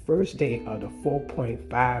very first day of the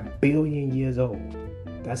 4.5 billion years old,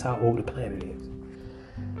 that's how old the planet is.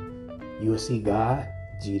 You will see God,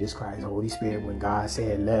 Jesus Christ, Holy Spirit, when God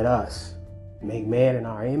said, let us make man in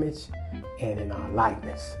our image and in our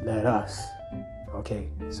likeness. Let us. Okay?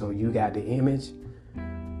 So you got the image.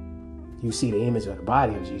 You see the image of the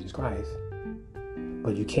body of Jesus Christ,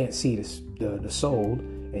 but you can't see the soul,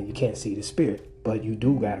 and you can't see the spirit, but you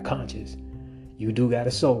do got a conscience. You do got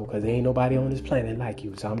a soul, because there ain't nobody on this planet like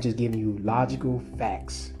you. So I'm just giving you logical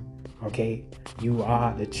facts, okay? You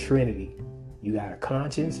are the Trinity. You got a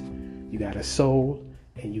conscience, you got a soul,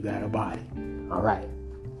 and you got a body. All right.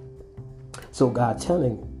 So God is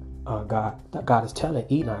telling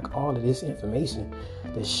Enoch all of this information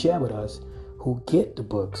to share with us who get the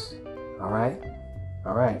books. All right.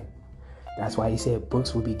 All right. That's why he said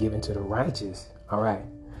books will be given to the righteous. All right.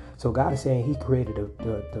 So God is saying he created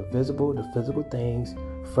the visible, the physical things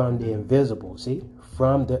from the invisible. See,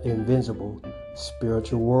 from the invisible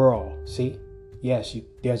spiritual world. See, yes,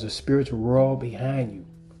 there's a spiritual world behind you,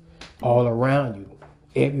 all around you.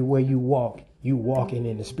 Everywhere you walking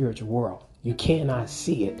in the spiritual world. You cannot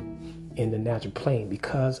see it in the natural plane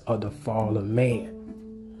because of the fall of man.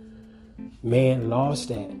 Man lost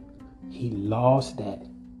that. He lost that.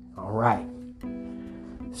 All right.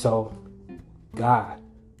 So God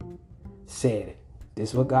said it. This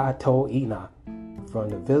is what God told Enoch from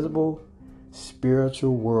the visible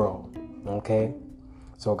spiritual world. Okay.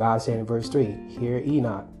 So God said in verse 3, hear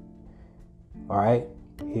Enoch. All right.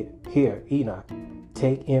 Here, Enoch,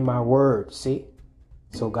 take in my word. See?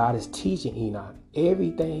 So God is teaching Enoch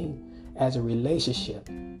everything as a relationship.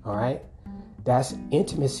 All right. That's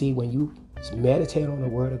intimacy. When you meditate on the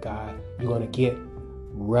word of God, you're going to get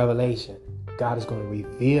revelation. God is going to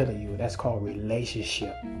reveal to you. That's called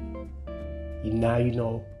relationship. Now you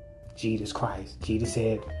know Jesus Christ. Jesus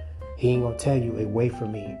said, he ain't going to tell you, away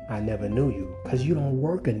from me, I never knew you. Because you don't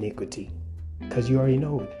work iniquity. Because you already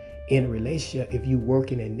know in a relationship, if you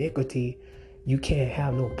work in iniquity, you can't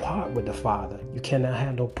have no part with the Father. You cannot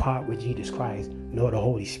have no part with Jesus Christ, nor the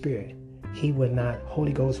Holy Spirit.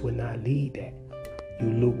 Holy Ghost would not lead that.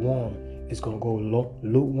 You lukewarm. It's going to go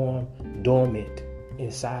lukewarm, dormant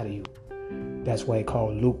inside of you. That's why it's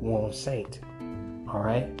called lukewarm saint. All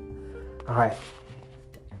right? All right.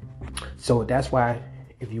 So that's why,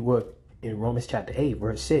 if you would, in Romans chapter 8,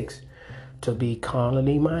 verse 6, to be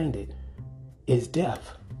carnally minded is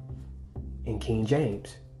death in King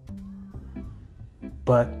James.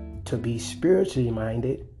 But to be spiritually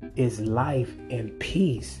minded is life and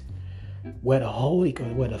peace. Where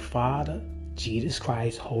the Father, Jesus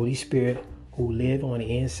Christ, Holy Spirit, who live on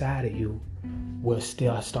the inside of you, will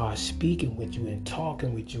still start speaking with you and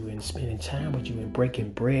talking with you and spending time with you and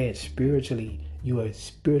breaking bread spiritually. You are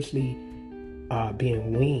spiritually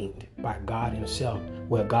being weaned by God himself,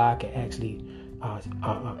 where God can actually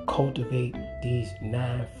cultivate these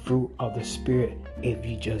 9 fruit of the Spirit if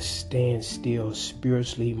you just stand still,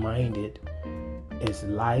 spiritually minded. It's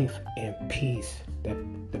life and peace.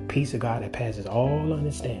 The peace of God that passes all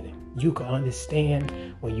understanding. You can understand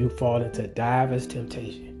when you fall into diverse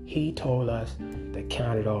temptation. He told us to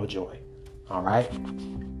count it all joy. All right?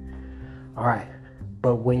 All right.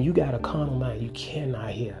 But when you got a carnal mind, you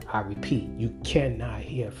cannot hear. I repeat, you cannot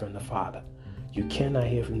hear from the Father. You cannot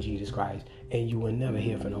hear from Jesus Christ. And you will never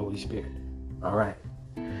hear from the Holy Spirit. All right.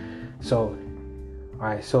 So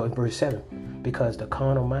in verse 7, because the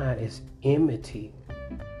carnal mind is enmity,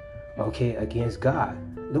 against God.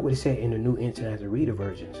 Look what he said in the New International Reader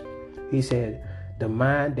versions. He said, the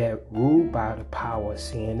mind that ruled by the power of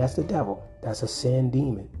sin, that's the devil. That's a sin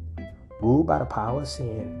demon. Ruled by the power of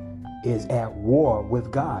sin is at war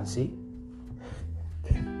with God. See?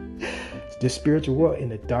 The spiritual world in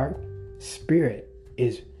the dark spirit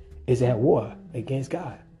is is at war against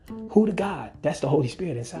God. Who the God? That's the Holy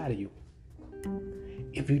Spirit inside of you.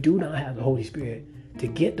 If you do not have the Holy Spirit, to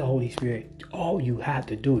get the Holy Spirit, all you have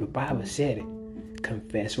to do, the Bible said it,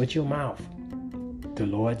 confess with your mouth the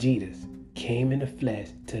Lord Jesus came in the flesh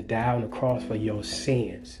to die on the cross for your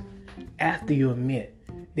sins. After you admit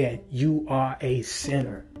that you are a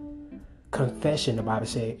sinner, confession, the Bible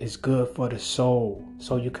says, is good for the soul.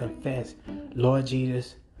 So you confess, Lord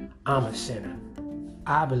Jesus, I'm a sinner.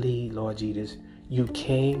 I believe, Lord Jesus, you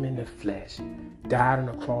came in the flesh, died on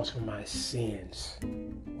the cross for my sins.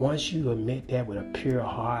 Once you admit that with a pure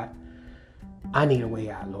heart, I need a way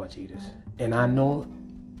out, Lord Jesus. And I know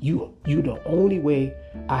you the only way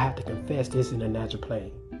I have to confess this in the natural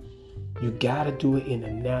plane. You got to do it in the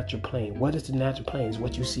natural plane. What is the natural plane? It's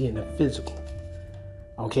what you see in the physical.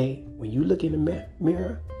 Okay? When you look in the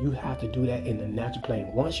mirror, you have to do that in the natural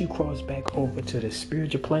plane. Once you cross back over to the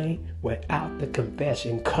spiritual plane without the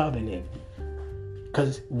confession covenant,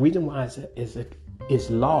 because reason why it's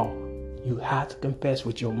law, you have to confess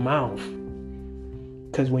with your mouth.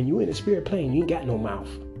 Because when you're in the spirit plane, you ain't got no mouth.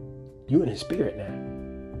 You're in the spirit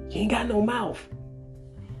now. You ain't got no mouth.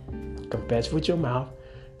 Confess with your mouth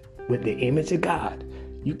with the image of God.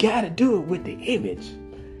 You got to do it with the image.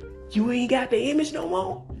 You ain't got the image no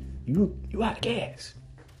more. You out of gas.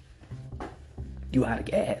 You out of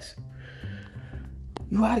gas.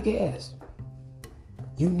 You out of gas.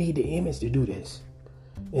 You need the image to do this.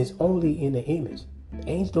 It's only in the image. The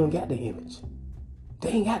angels don't got the image. They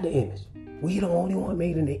ain't got the image. We the only one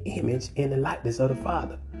made in the image and the likeness of the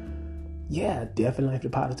Father. Yeah, death and life, the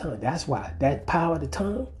power of the tongue. That's why that power of the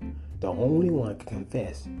tongue, the only one can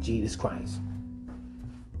confess Jesus Christ.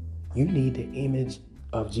 You need the image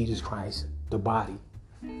of Jesus Christ, the body.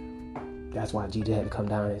 That's why Jesus had to come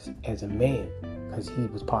down as a man, because he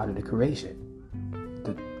was part of the creation.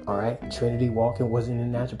 All right, Trinity walking wasn't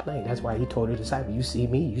in the natural plane. That's why he told the disciples, you see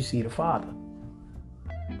me, you see the Father.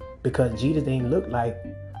 Because Jesus didn't look like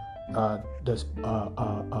a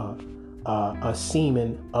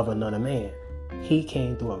semen of another man. He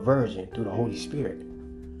came through a virgin, through the Holy Spirit.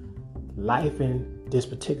 Life in this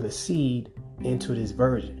particular seed into this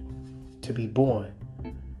virgin to be born.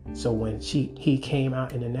 So when he came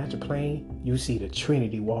out in the natural plane, you see the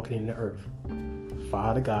Trinity walking in the earth.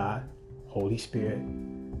 Father God, Holy Spirit,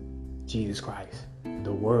 Jesus Christ,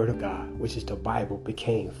 the Word of God, which is the Bible,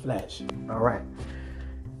 became flesh. All right.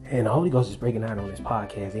 And the Holy Ghost is breaking out on this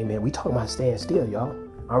podcast. Amen. We talking about staying still, y'all.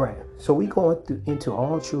 All right. So we going into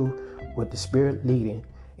all truth with the Spirit leading.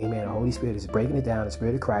 Amen. The Holy Spirit is breaking it down. The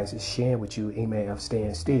Spirit of Christ is sharing with you, amen, of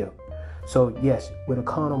staying still. So yes, with a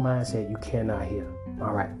carnal mindset, you cannot hear.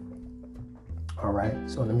 All right. All right.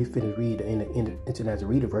 So let me finish read in the International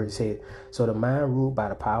Reader version. It said, so the mind ruled by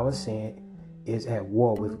the power of sin is at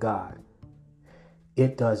war with God.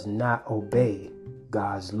 It does not obey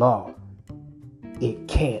God's law. It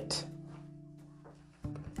can't.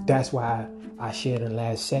 That's why I shared in the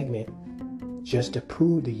last segment, just to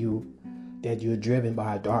prove to you that you're driven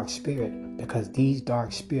by a dark spirit, because these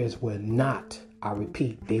dark spirits will not, I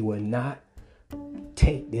repeat, they will not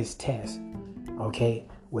take this test. Okay,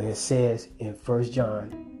 where it says in 1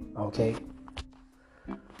 John, okay,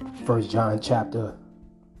 1 John chapter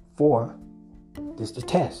 4, this is the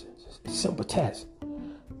test. It's a simple test.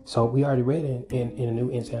 So we already read in the New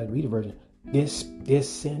International Reader version, this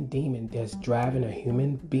sin demon that's driving a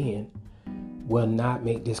human being will not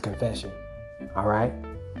make this confession. All right?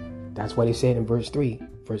 That's what he said in verse 2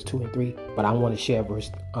 and 3. But I want to share verse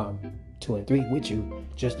 2 and 3 with you,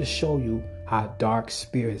 just to show you how dark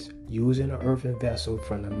spirits using an earthen vessel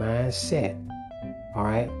from the mindset, all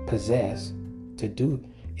right, possessed to do,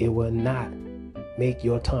 it will not make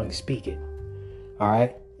your tongue speak it. All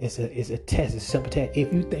right? It's a test. It's a simple test.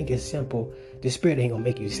 If you think it's simple, the Spirit ain't going to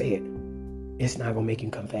make you say it. It's not going to make you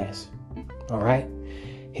confess. All right?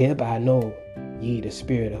 Hereby know ye the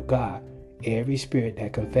Spirit of God. Every spirit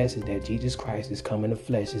that confesses that Jesus Christ is come in the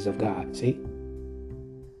flesh is of God. See?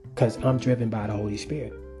 Because I'm driven by the Holy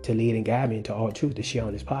Spirit to lead and guide me into all truth to share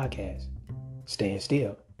on this podcast. Stand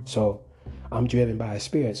still. So I'm driven by a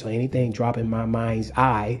spirit. So anything dropping my mind's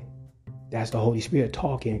eye, that's the Holy Spirit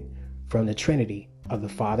talking from the Trinity of the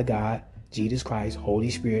Father God, Jesus Christ, Holy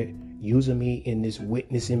Spirit, using me in this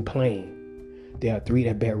witnessing plane. There are three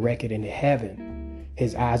that bear record in heaven.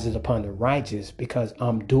 His eyes is upon the righteous, because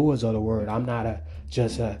I'm doers of the word. I'm not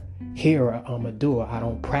just a hearer. I'm a doer. I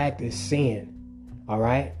don't practice sin. All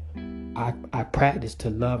right. I practice to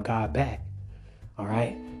love God back. All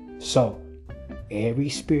right. So every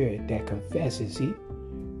spirit that confesses, see,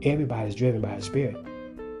 everybody's driven by a spirit.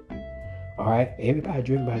 All right. Everybody's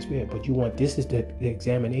driven by a spirit. But this is the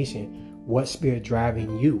examination What spirit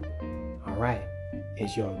driving you? All right.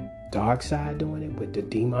 Is your dark side doing it with the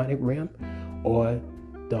demonic realm or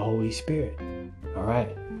the Holy Spirit? All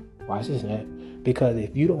right. Watch this, man. Because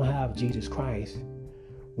if you don't have Jesus Christ,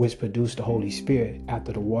 which produced the Holy Spirit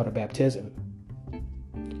after the water baptism,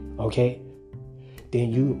 okay, then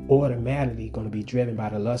you automatically going to be driven by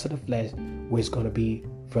the lust of the flesh, which is going to be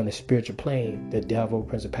from the spiritual plane. The devil,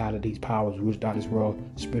 principalities, powers, rulers, darkness, world,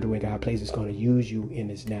 spiritual in God place is going to use you in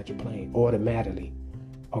this natural plane automatically.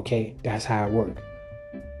 Okay, that's how it works.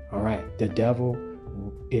 All right, the devil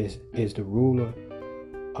is the ruler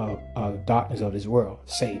of darkness of this world,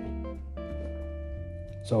 Satan.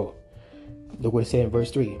 So look what it said in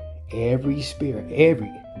verse 3. Every spirit,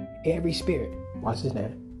 watch this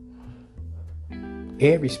now.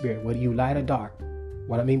 Every spirit, whether you light or dark.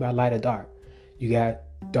 What I mean by light or dark, you got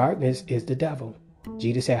darkness is the devil.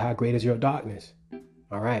 Jesus said, how great is your darkness?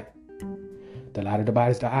 All right. The light of the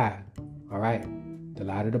body is the eye. All right. The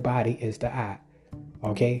light of the body is the eye.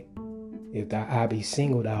 Okay. If the eye be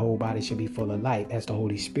single, the whole body should be full of light. That's the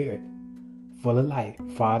Holy Spirit. Full of light.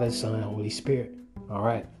 Father, Son, Holy Spirit. All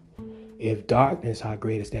right. If darkness, how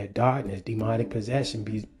great is that darkness? Demonic possession,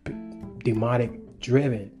 be demonic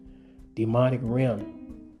driven, demonic realm.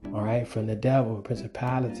 All right, from the devil,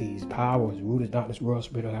 principalities, powers, rulers, darkness, world,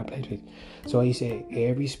 spirit of high places. So he said,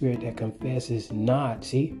 every spirit that confesses not,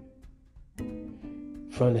 see,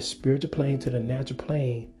 from the spiritual plane to the natural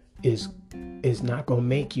plane is not gonna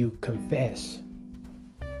make you confess.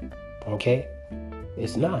 Okay,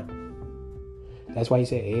 it's not. That's why he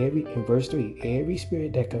said in verse 3, every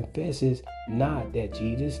spirit that confesses not that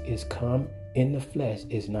Jesus is come in the flesh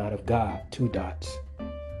is not of God. 2 dots.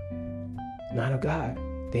 Not of God.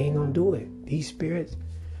 They ain't gonna do it. These spirits,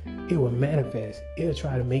 it will manifest.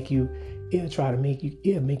 It'll make you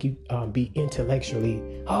be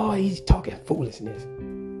intellectually, oh, he's talking foolishness.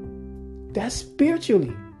 That's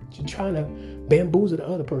spiritually. You're trying to bamboozle the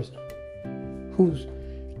other person who's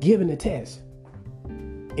giving the test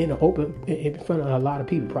in the open, in front of a lot of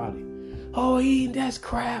people probably. Oh, that's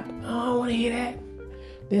crap. I don't want to hear that.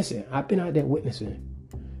 Listen, I've been out there witnessing.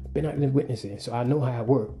 So I know how it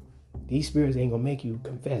works. These spirits ain't going to make you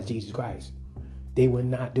confess Jesus Christ. They will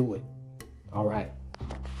not do it. All right.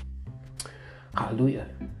 Hallelujah.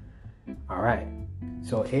 All right.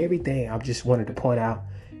 So everything, I just wanted to point out,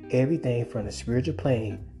 everything from the spiritual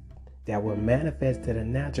plane that will manifest to the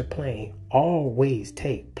natural plane always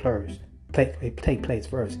take place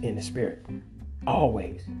first in the spirit.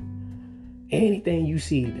 Always. Anything you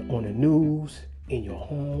see on the news, in your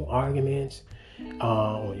home, arguments,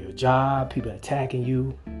 on your job, people attacking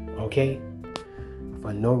you, okay,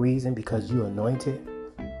 for no reason, because you're anointed,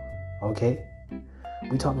 okay,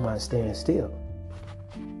 we talking about staying still.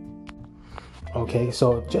 Okay,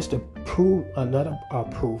 so just to prove another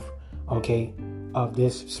proof, okay, of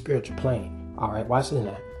this spiritual plane. All right, watch this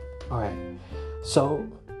now. All right, so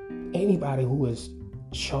anybody who is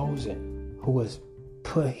chosen, who was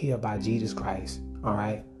put here by Jesus Christ, all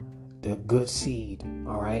right, the good seed,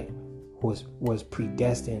 all right, was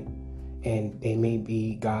predestined, and they may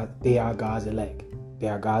be God. They are God's elect. They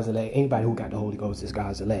are God's elect. Anybody who got the Holy Ghost is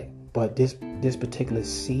God's elect. But this particular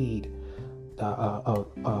seed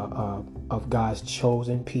of God's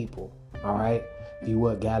chosen people, all right. If you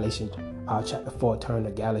would, Galatians chapter 4, turn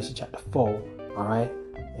to Galatians chapter 4, all right.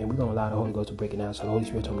 And we're gonna allow the Holy Ghost to break it down. So the Holy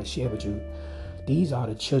Spirit told me to share with you. These are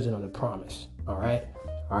the children of the promise, all right,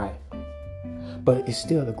 all right. But it's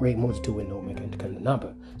still a great multitude with no man can come to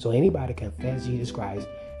number. So anybody can confess Jesus Christ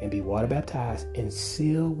and be water baptized and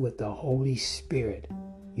sealed with the Holy Spirit.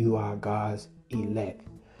 You are God's elect.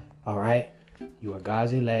 All right? You are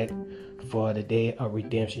God's elect for the day of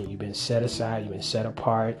redemption. You've been set aside. You've been set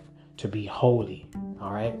apart to be holy.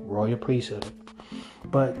 All right? Royal priesthood.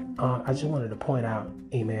 But I just wanted to point out,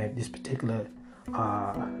 amen, this particular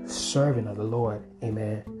servant of the Lord,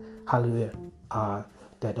 amen, hallelujah,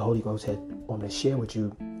 that the Holy Ghost had wanted to share with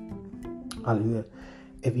you. Hallelujah.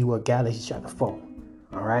 If you were Galatians chapter 4.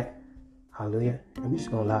 All right. Hallelujah. And we're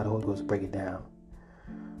just going to allow the Holy Ghost to break it down.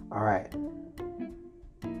 All right.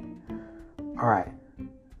 All right.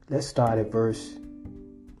 Let's start at verse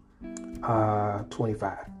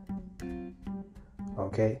 25.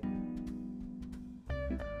 Okay.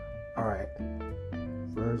 All right.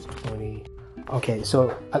 Verse 20. Okay.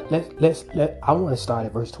 So I want to start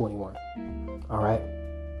at verse 21. All right.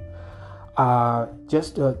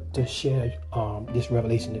 Just to share this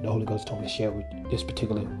revelation that the Holy Ghost told me to share with this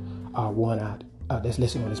particular one out that's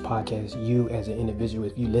listening on this podcast. You as an individual,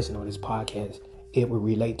 if you listen on this podcast, it will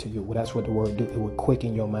relate to you. Well, that's what the word do. It will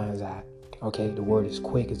quicken your mind's eye. Okay, the word is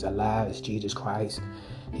quick, it's alive, it's Jesus Christ.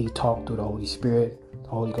 He talked through the Holy Spirit. The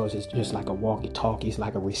Holy Ghost is just like a walkie-talkie. It's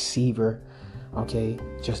like a receiver. Okay,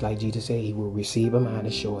 just like Jesus said, he will receive a mind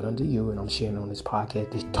and show it unto you. And I'm sharing on this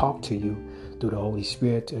podcast to talk to you through the Holy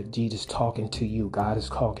Spirit. Jesus talking to you. God is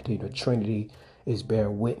talking to you. The Trinity is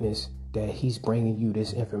bearing witness that he's bringing you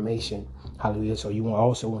this information. Hallelujah. So you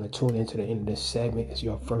also want to tune into the end of this segment. It's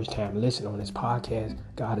your first time listening on this podcast.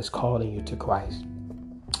 God is calling you to Christ.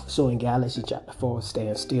 So in Galatians chapter 4,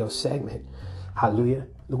 stand still segment. Hallelujah.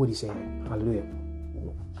 Look what he said. Hallelujah.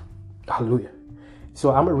 Hallelujah. So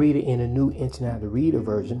I'm going to read it in the New International Reader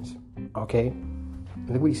versions. Okay.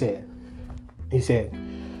 Look what he said. He said,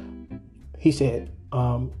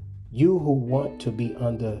 you who want to be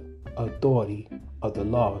under authority of the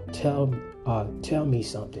law, tell me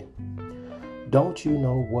something. Don't you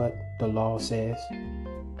know what the law says?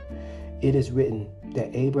 It is written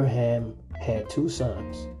that Abraham had 2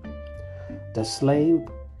 sons. The slave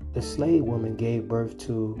woman gave birth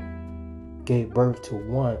to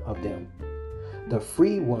one of them. The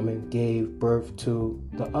free woman gave birth to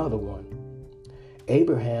the other one.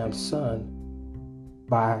 Abraham's son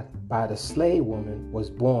by the slave woman was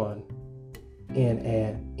born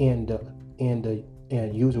in the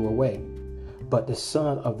usual way, but the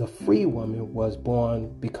son of the free woman was born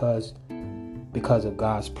because of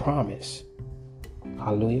God's promise.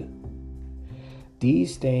 Hallelujah.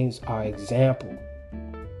 These things are example.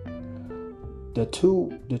 The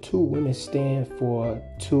two women stand for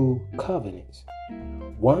 2 covenants.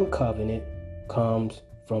 One covenant comes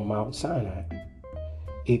from Mount Sinai.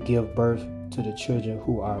 It gives birth to the children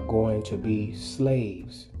who are going to be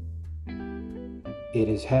slaves. It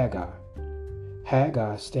is Hagar.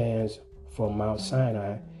 Hagar stands for Mount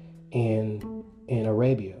Sinai in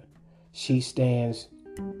Arabia. She stands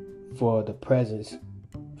for the present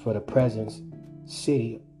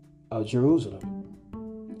city of Jerusalem.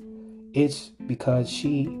 It's because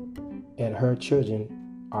she and her children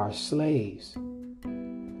are slaves.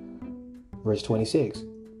 Verse 26.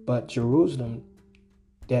 But Jerusalem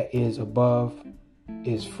that is above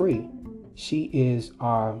is free. She is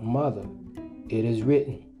our mother. It is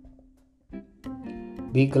written,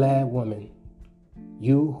 be glad, woman,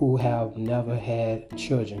 you who have never had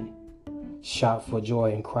children, shout for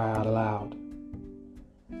joy and cry out aloud.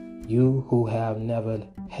 You who have never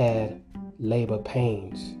had labor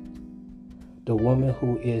pains. The woman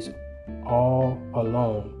who is all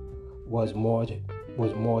alone was more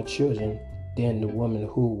children than the woman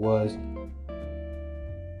who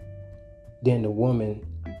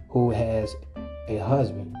has a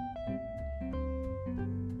husband.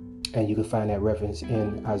 And you can find that reference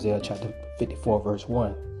in Isaiah chapter 54, verse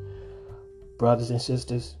 1. Brothers and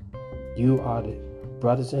sisters, you are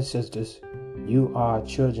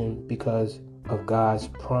children because of God's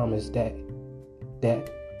promise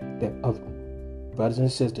brothers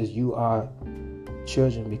and sisters, you are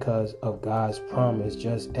children because of God's promise,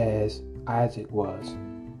 just as Isaac was.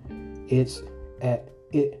 At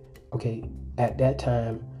that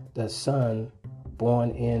time, the son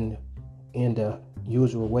born in the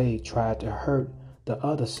usual way tried to hurt the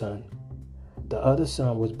other son. The other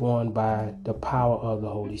son was born by the power of the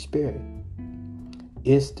Holy Spirit.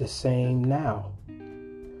 It's the same now.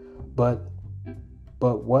 But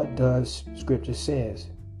what does Scripture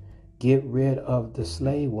says? Get rid of the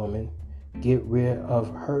slave woman, get rid of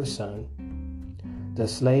her son. The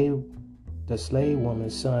slave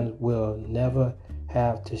woman's son will never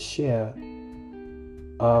have to share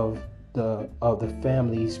of the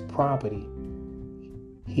family's property.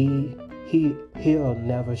 He'll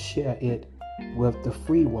never share it with the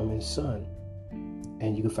free woman's son.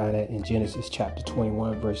 And you can find that in Genesis chapter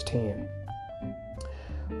 21, verse 10.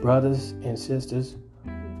 Brothers and sisters,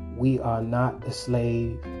 we are not the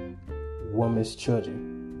slave woman's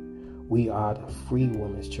children. We are the free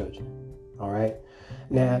woman's children. All right.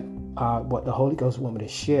 Now, what the Holy Ghost want me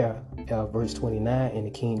to share, verse 29 in the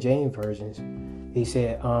King James versions, he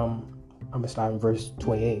said, I'm going to start in verse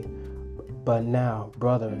 28. But now,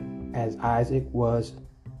 brother, as Isaac was,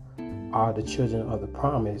 are the children of the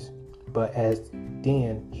promise, but as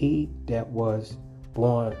then he that was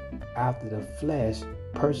born after the flesh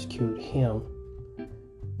persecute him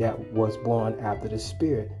that was born after the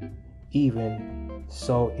Spirit. Even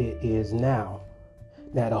so it is now.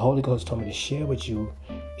 Now the Holy Ghost told me to share with you,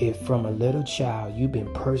 if from a little child you've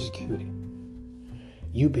been persecuted,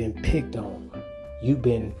 you've been picked on, you've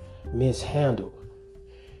been mishandled,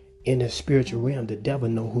 in the spiritual realm, the devil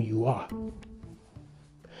know who you are.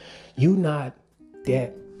 You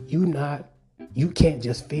can't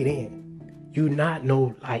just fit in. You not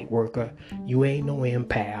no light worker. You ain't no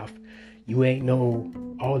empath. You ain't no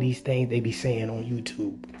all these things they be saying on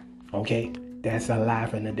YouTube. Okay? That's a lie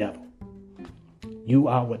from the devil. You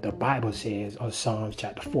are what the Bible says on Psalms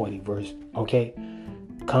chapter 40 verse, okay?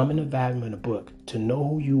 Common value in the book. To know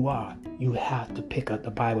who you are, you have to pick up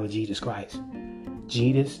the Bible of Jesus Christ.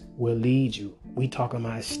 Jesus will lead you. We talking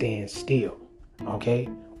about stand still, okay?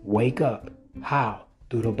 Wake up. How?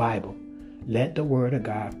 Through the Bible. Let the word of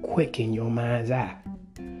God quicken your mind's eye.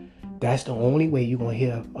 That's the only way you're going to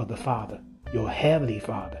hear of the Father, your heavenly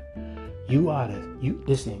Father.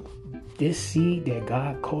 Listen, this seed that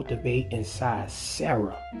God cultivated inside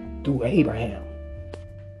Sarah through Abraham.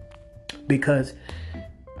 Because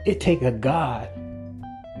it take a God,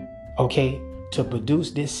 okay, to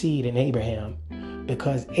produce this seed in Abraham,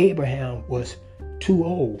 because Abraham was too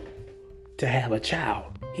old to have a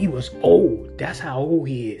child. He was old. That's how old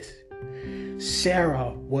he is.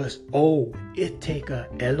 Sarah was old. It take a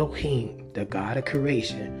Elohim, the God of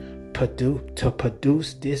creation, to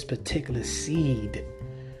produce this particular seed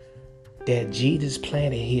that Jesus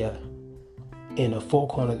planted here in the four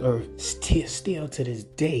corners of the earth, still to this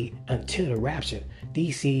day until the rapture.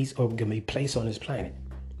 These seeds are going to be placed on this planet.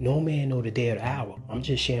 No man know the day or the hour. I'm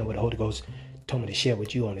just sharing what the Holy Ghost told me to share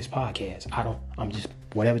with you on this podcast. I'm just,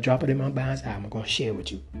 whatever drop it in my mind's eye, I'm going to share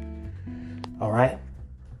with you. All right?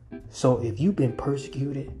 So if you've been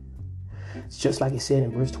persecuted, it's just like it said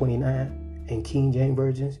in verse 29 in King James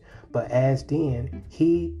Versions, but as then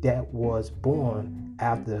he that was born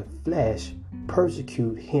after the flesh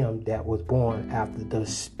persecute him that was born after the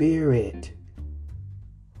Spirit.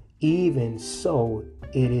 Even so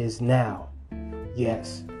it is now.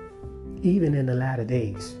 Yes, even in the latter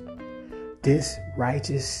days, this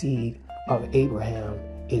righteous seed of Abraham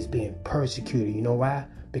is being persecuted. You know why?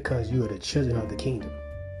 Because you are the children of the kingdom.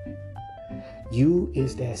 You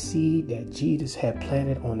is that seed that Jesus had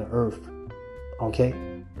planted on the earth. Okay?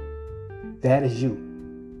 That is you.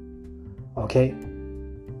 Okay?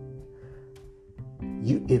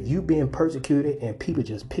 If you being persecuted and people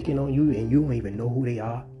just picking on you and you don't even know who they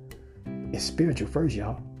are, it's spiritual first,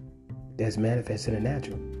 y'all. That's manifested in the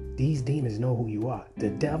natural. These demons know who you are.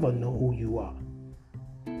 The devil know who you are.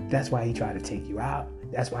 That's why he tried to take you out.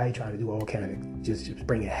 That's why he tried to do all kind of just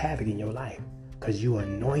bring havoc in your life. Because you are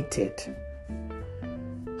anointed.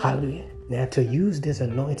 Hallelujah. Now to use this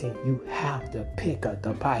anointing, you have to pick up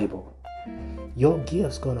the Bible. Your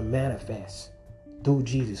gift's going to manifest through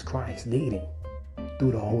Jesus Christ leading,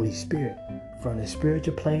 through the Holy Spirit, from the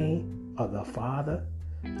spiritual plane of the Father,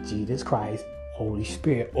 Jesus Christ, Holy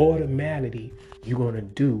Spirit. Automatically, you're going to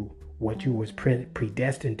do what you was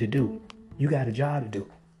predestined to do. You got a job to do.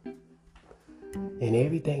 And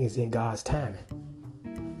everything is in God's timing.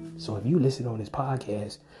 So if you listen on this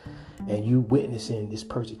podcast and you witnessing this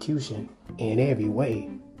persecution in every way,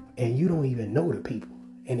 and you don't even know the people,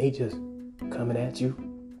 and they just coming at you.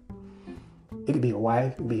 It could be a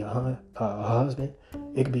wife, it could be a husband,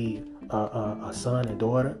 it could be a son and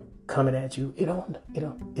daughter coming at you.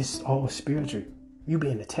 It's all spiritual. You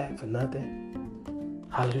being attacked for nothing.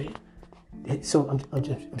 Hallelujah. So I'm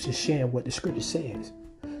just sharing what the scripture says.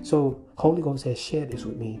 So Holy Ghost has shared this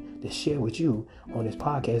with me to share with you on this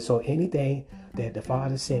podcast. So anything that the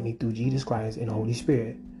Father sent me through Jesus Christ and the Holy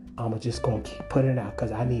Spirit, I'm just going to keep putting it out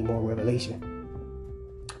because I need more revelation.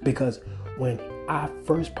 Because when I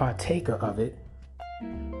first partaker of it,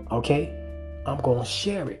 okay, I'm going to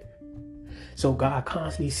share it. So God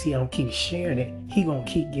constantly see I'm keep sharing it. He going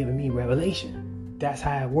to keep giving me revelation. That's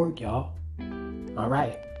how it work, y'all. All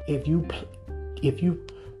right. If you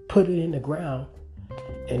put it in the ground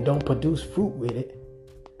and don't produce fruit with it,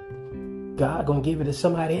 God going to give it to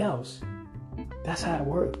somebody else. That's how it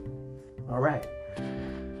works. All right.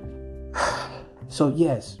 So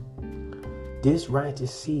yes, this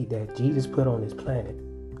righteous seed that Jesus put on this planet.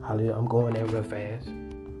 Hallelujah. I'm going there real fast.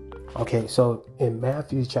 Okay, so in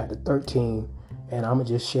Matthew chapter 13, and I'm going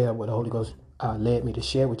to just share what the Holy Ghost led me to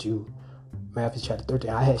share with you. Matthew chapter 13.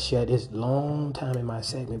 I had shared this long time in my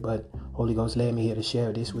segment, but Holy Ghost led me here to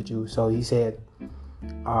share this with you. So he said,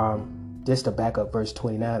 just to back up verse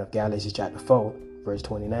 29 of Galatians chapter 4, verse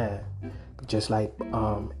 29, just like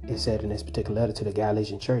it said in this particular letter to the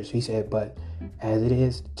Galatian church, he said, but as it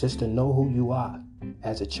is just to know who you are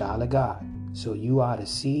as a child of God. So you are the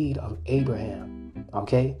seed of Abraham.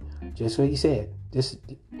 Okay? Just what he said. This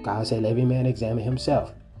God said, let every man examine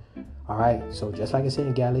himself. All right. So just like I said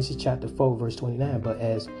in Galatians chapter 4, verse 29, but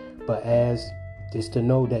as just to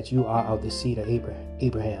know that you are of the seed of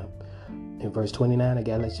Abraham. In verse 29 of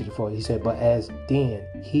Galatians 4, he said, but as then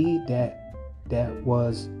he that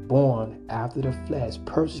was born after the flesh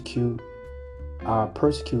persecute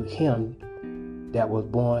him that was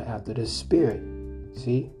born after the Spirit.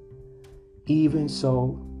 See? Even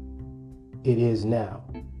so it is now.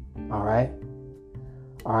 All right.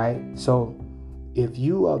 So if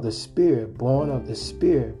you are the Spirit, born of the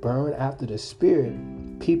Spirit, burn after the Spirit,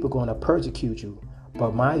 people are going to persecute you.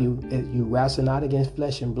 But mind you, you wrestle not against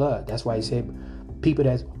flesh and blood. That's why he said people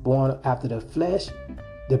that's born after the flesh,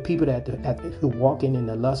 the people who walking in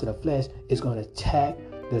the lust of the flesh is going to attack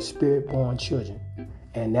the Spirit-born children.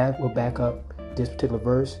 And that will back up this particular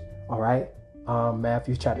verse, all right?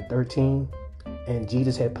 Matthew chapter 13. And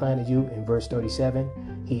Jesus had planted you in verse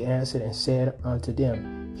 37. He answered and said unto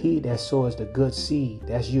them, he that sows the good seed,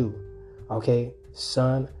 that's you. Okay,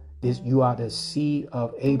 son, you are the seed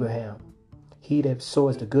of Abraham. He that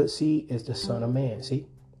sows the good seed is the Son of Man. See?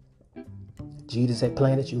 Jesus had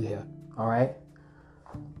planted you here. All right.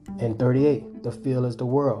 And 38, the field is the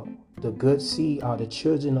world. The good seed are the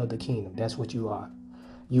children of the kingdom. That's what you are.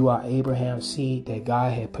 You are Abraham's seed that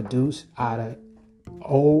God had produced out of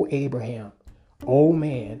old Abraham, old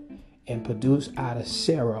man, and produced out of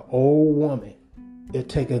Sarah, old woman. It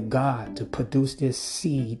take a God to produce this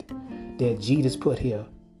seed that Jesus put here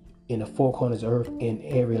in the four corners of earth in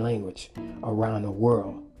every language around the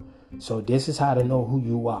world. So this is how to know who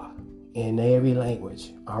you are in every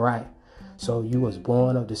language. All right. So you was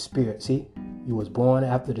born of the Spirit. See, you was born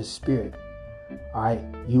after the Spirit. All right.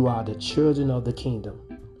 You are the children of the kingdom.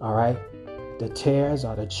 All right. The tares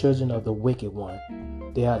are the children of the wicked one.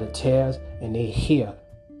 They are the tares, and they here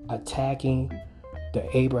attacking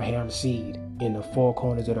the Abraham seed in the four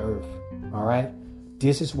corners of the earth. All right.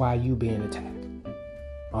 This is why you being attacked.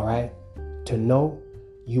 All right. To know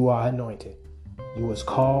you are anointed. You was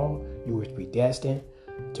called. You was predestined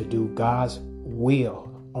to do God's will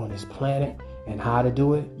on this planet. And how to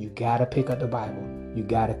do it, you got to pick up the Bible. You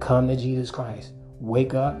got to come to Jesus Christ.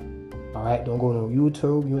 Wake up. All right. Don't go on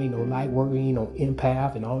YouTube. You ain't no light worker. You ain't no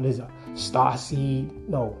empath and all this star seed.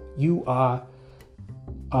 No, you are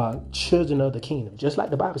children of the kingdom, just like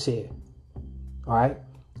the Bible said. All right.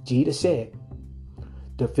 Jesus said,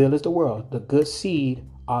 the field is the world. The good seed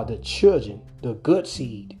are the children, the good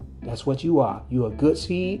seed. That's what you are. You're a good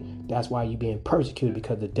seed. That's why you're being persecuted,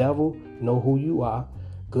 because the devil know who you are.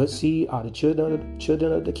 Good seed are the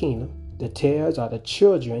children of the kingdom. The tares are the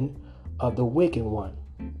children of the wicked one.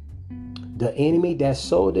 The enemy that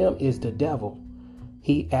sowed them is the devil.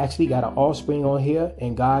 He actually got an offspring on here,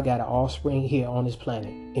 and God got an offspring here on this planet,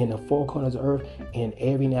 in the four corners of earth, in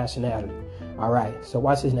every nationality. All right. So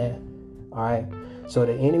watch this now. All right. So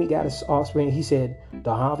the enemy got his offspring. He said,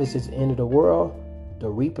 the harvest is the end of the world. The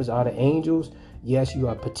reapers are the angels. Yes, you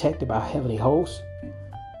are protected by heavenly hosts.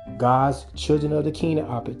 God's children of the kingdom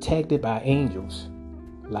are protected by angels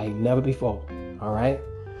like never before. All right.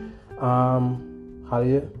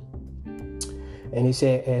 Hallelujah. And he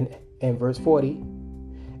said, and in verse 40,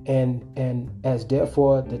 and as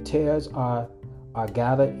therefore the tares are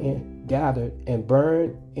gathered and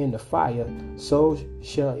burned in the fire, so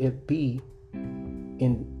shall it be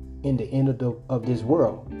in the end of this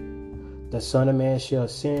world. The Son of Man shall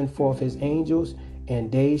send forth his angels,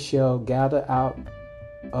 and they shall gather out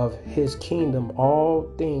of his kingdom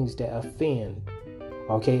all things that offend.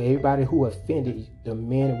 Okay, everybody who offended the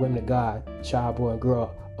men and women of God, child, boy, and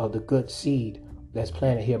girl of the good seed that's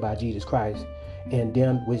planted here by Jesus Christ, and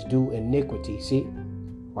them which do iniquity. See,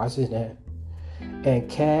 watch this now.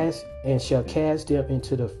 And shall cast them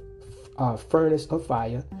into the furnace of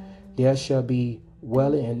fire. There shall be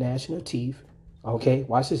wailing and gnashing of teeth. Okay,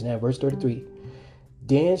 watch this now, verse 33.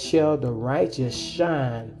 Then shall the righteous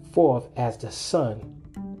shine forth as the sun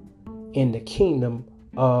in the kingdom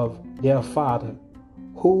of their Father.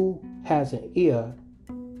 Who has an ear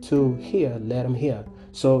to hear, let him hear.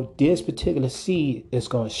 So this particular seed is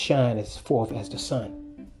going to shine as forth as the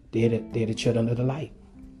sun. They're the children of the light.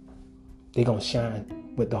 They're going to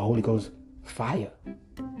shine with the Holy Ghost fire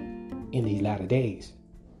in these latter days.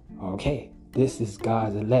 Okay, this is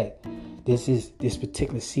God's elect. This is this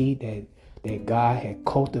particular seed that God had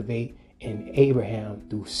cultivated in Abraham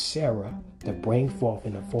through Sarah to bring forth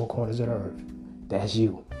in the four corners of the earth. That's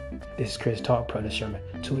you. This is Chris Talk, Brother Sherman.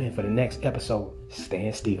 Tune in for the next episode.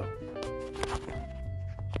 Stand still.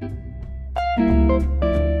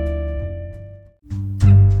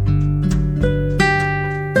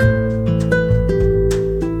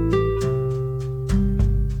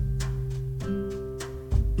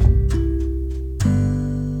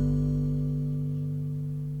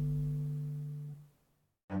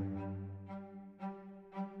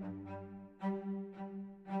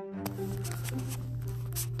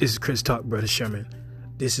 This is Chris Talk, Brother Sherman.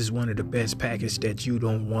 This is one of the best packages that you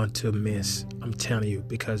don't want to miss. I'm telling you,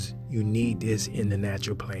 because you need this in the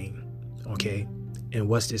natural plane. Okay? And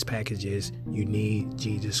what's this package is, you need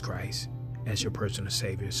Jesus Christ as your personal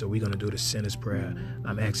Savior. So we're going to do the sinner's prayer.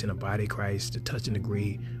 I'm asking the body of Christ to touch and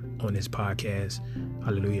agree on this podcast.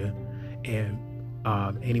 Hallelujah. And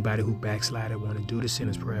anybody who backslided want to do the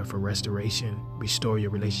sinner's prayer for restoration, restore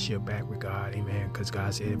your relationship back with God. Amen. Because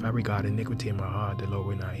God said, if I regard iniquity in my heart, the Lord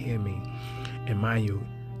will not hear me. And mind you,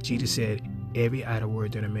 Jesus said, every idle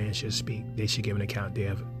word that a man should speak, they should give an account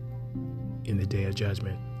thereof in the day of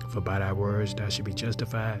judgment. For by thy words thou shalt be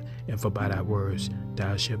justified, and for by thy words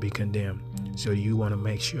thou shalt be condemned. So you want to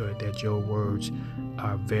make sure that your words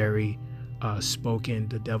are very spoken.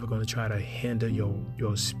 The devil going to try to hinder your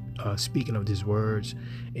speaking of these words,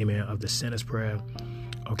 amen, of the sinner's prayer.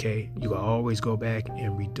 Okay, you will always go back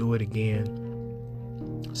and redo it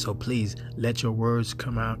again. So please let your words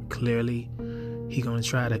come out clearly. He going to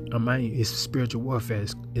try to remind you, it's spiritual warfare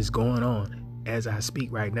is going on as I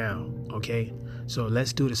speak right now. Okay, so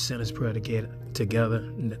let's do the sinner's prayer together.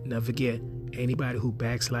 Never forget, anybody who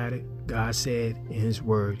backslided, God said in his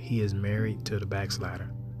word, he is married to the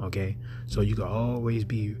backslider. Okay, so you can always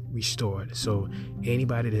be restored. So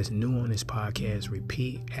anybody that's new on this podcast,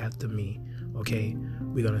 repeat after me. Okay,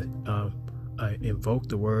 we're gonna invoke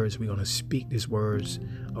the words. We're gonna speak these words.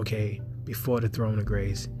 Okay, before the throne of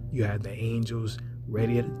grace, you have the angels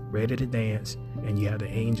ready to dance, and you have the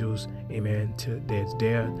angels, amen, that's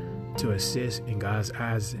there to assist in God's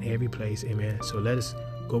eyes in every place. Amen. So let us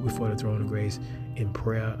go before the throne of grace in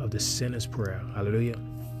prayer of the sinner's prayer. Hallelujah.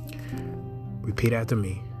 Repeat after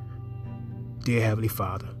me. Dear Heavenly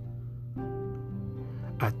Father,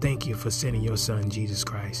 I thank you for sending your Son, Jesus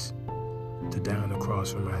Christ, to die on the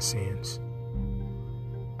cross for my sins.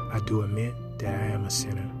 I do admit that I am a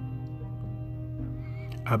sinner.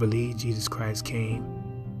 I believe Jesus Christ came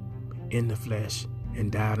in the flesh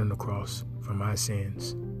and died on the cross for my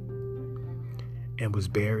sins and was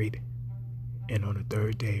buried, and on the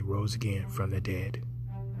third day rose again from the dead.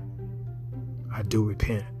 I do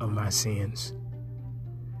repent of my sins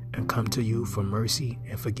and come to you for mercy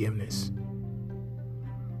and forgiveness.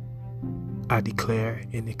 I declare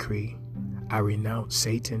and decree, I renounce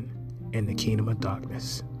Satan and the kingdom of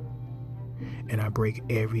darkness, and I break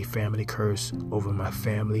every family curse over my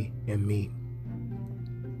family and me.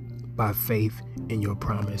 By faith in your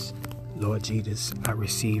promise, Lord Jesus, I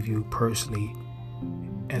receive you personally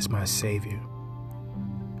as my Savior.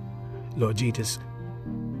 Lord Jesus,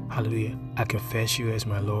 hallelujah, I confess you as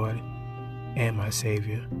my Lord and my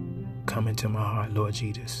Savior. Come into my heart, Lord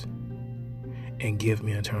Jesus, and give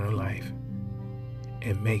me eternal life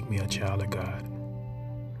and make me a child of God.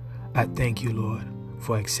 I thank you, Lord,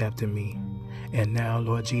 for accepting me. And now,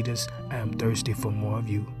 Lord Jesus, I am thirsty for more of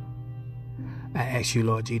you. I ask you,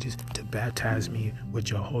 Lord Jesus, to baptize me with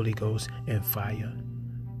your Holy Ghost and fire.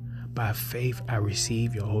 By faith, I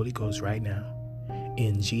receive your Holy Ghost right now.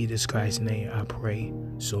 In Jesus Christ's name, I pray.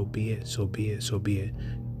 So be it, so be it, so be it.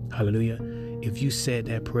 Hallelujah. If you said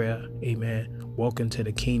that prayer, amen, welcome to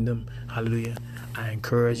the kingdom. Hallelujah. I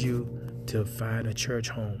encourage you to find a church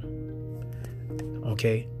home.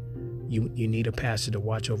 Okay? You need a pastor to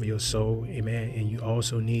watch over your soul, amen. And you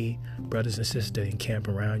also need brothers and sisters to encamp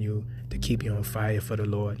around you to keep you on fire for the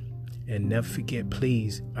Lord. And never forget,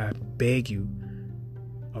 please, I beg you,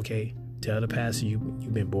 okay, tell the pastor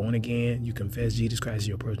you've been born again, you confess Jesus Christ as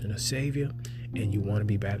your personal Savior, and you want to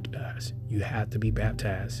be baptized. You have to be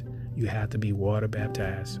baptized. You have to be water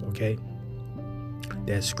baptized, okay?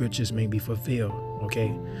 That scriptures may be fulfilled,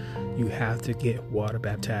 okay? You have to get water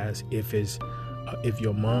baptized. If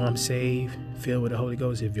your mom saved, filled with the Holy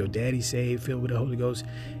Ghost. If your daddy saved, filled with the Holy Ghost.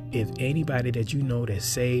 If anybody that you know that's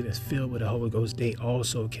saved and filled with the Holy Ghost, they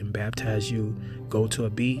also can baptize you. Go to a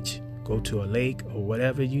beach, go to a lake, or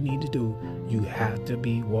whatever you need to do. You have to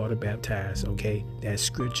be water baptized, okay? That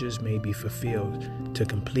scriptures may be fulfilled to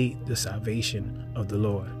complete the salvation of the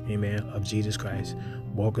Lord, amen, of Jesus Christ.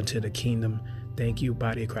 Welcome to the kingdom. Thank you,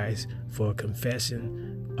 body of Christ, for confessing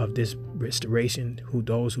of this restoration.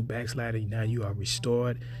 Those who backslided, now you are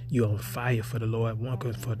restored. You are on fire for the Lord.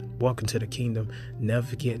 Welcome to the kingdom. Never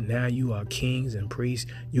forget, now you are kings and priests.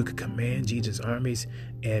 You can command Jesus' armies.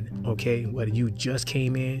 And okay, whether you just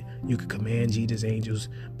came in, you can command Jesus' angels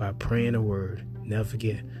by praying a word. Never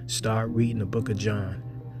forget, start reading the book of John.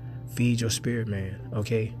 Feed your spirit, man.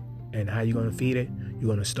 Okay. And how you going to feed it? You're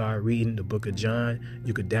going to start reading the book of John.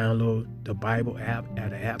 You could download the Bible app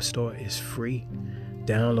at the App Store. It's free.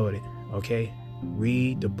 Download it, okay?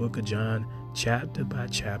 Read the book of John chapter by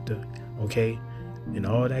chapter, okay? And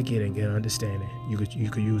all that get understanding. You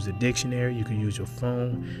could use a dictionary. You could use your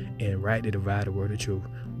phone and write to divide the word of truth.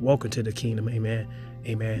 Welcome to the kingdom, amen?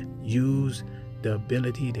 Amen. Use the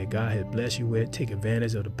ability that God has blessed you with. Take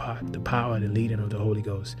advantage of the power and the leading of the Holy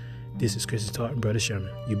Ghost. This is Christian Talk and Brother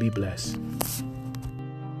Sherman. You be blessed.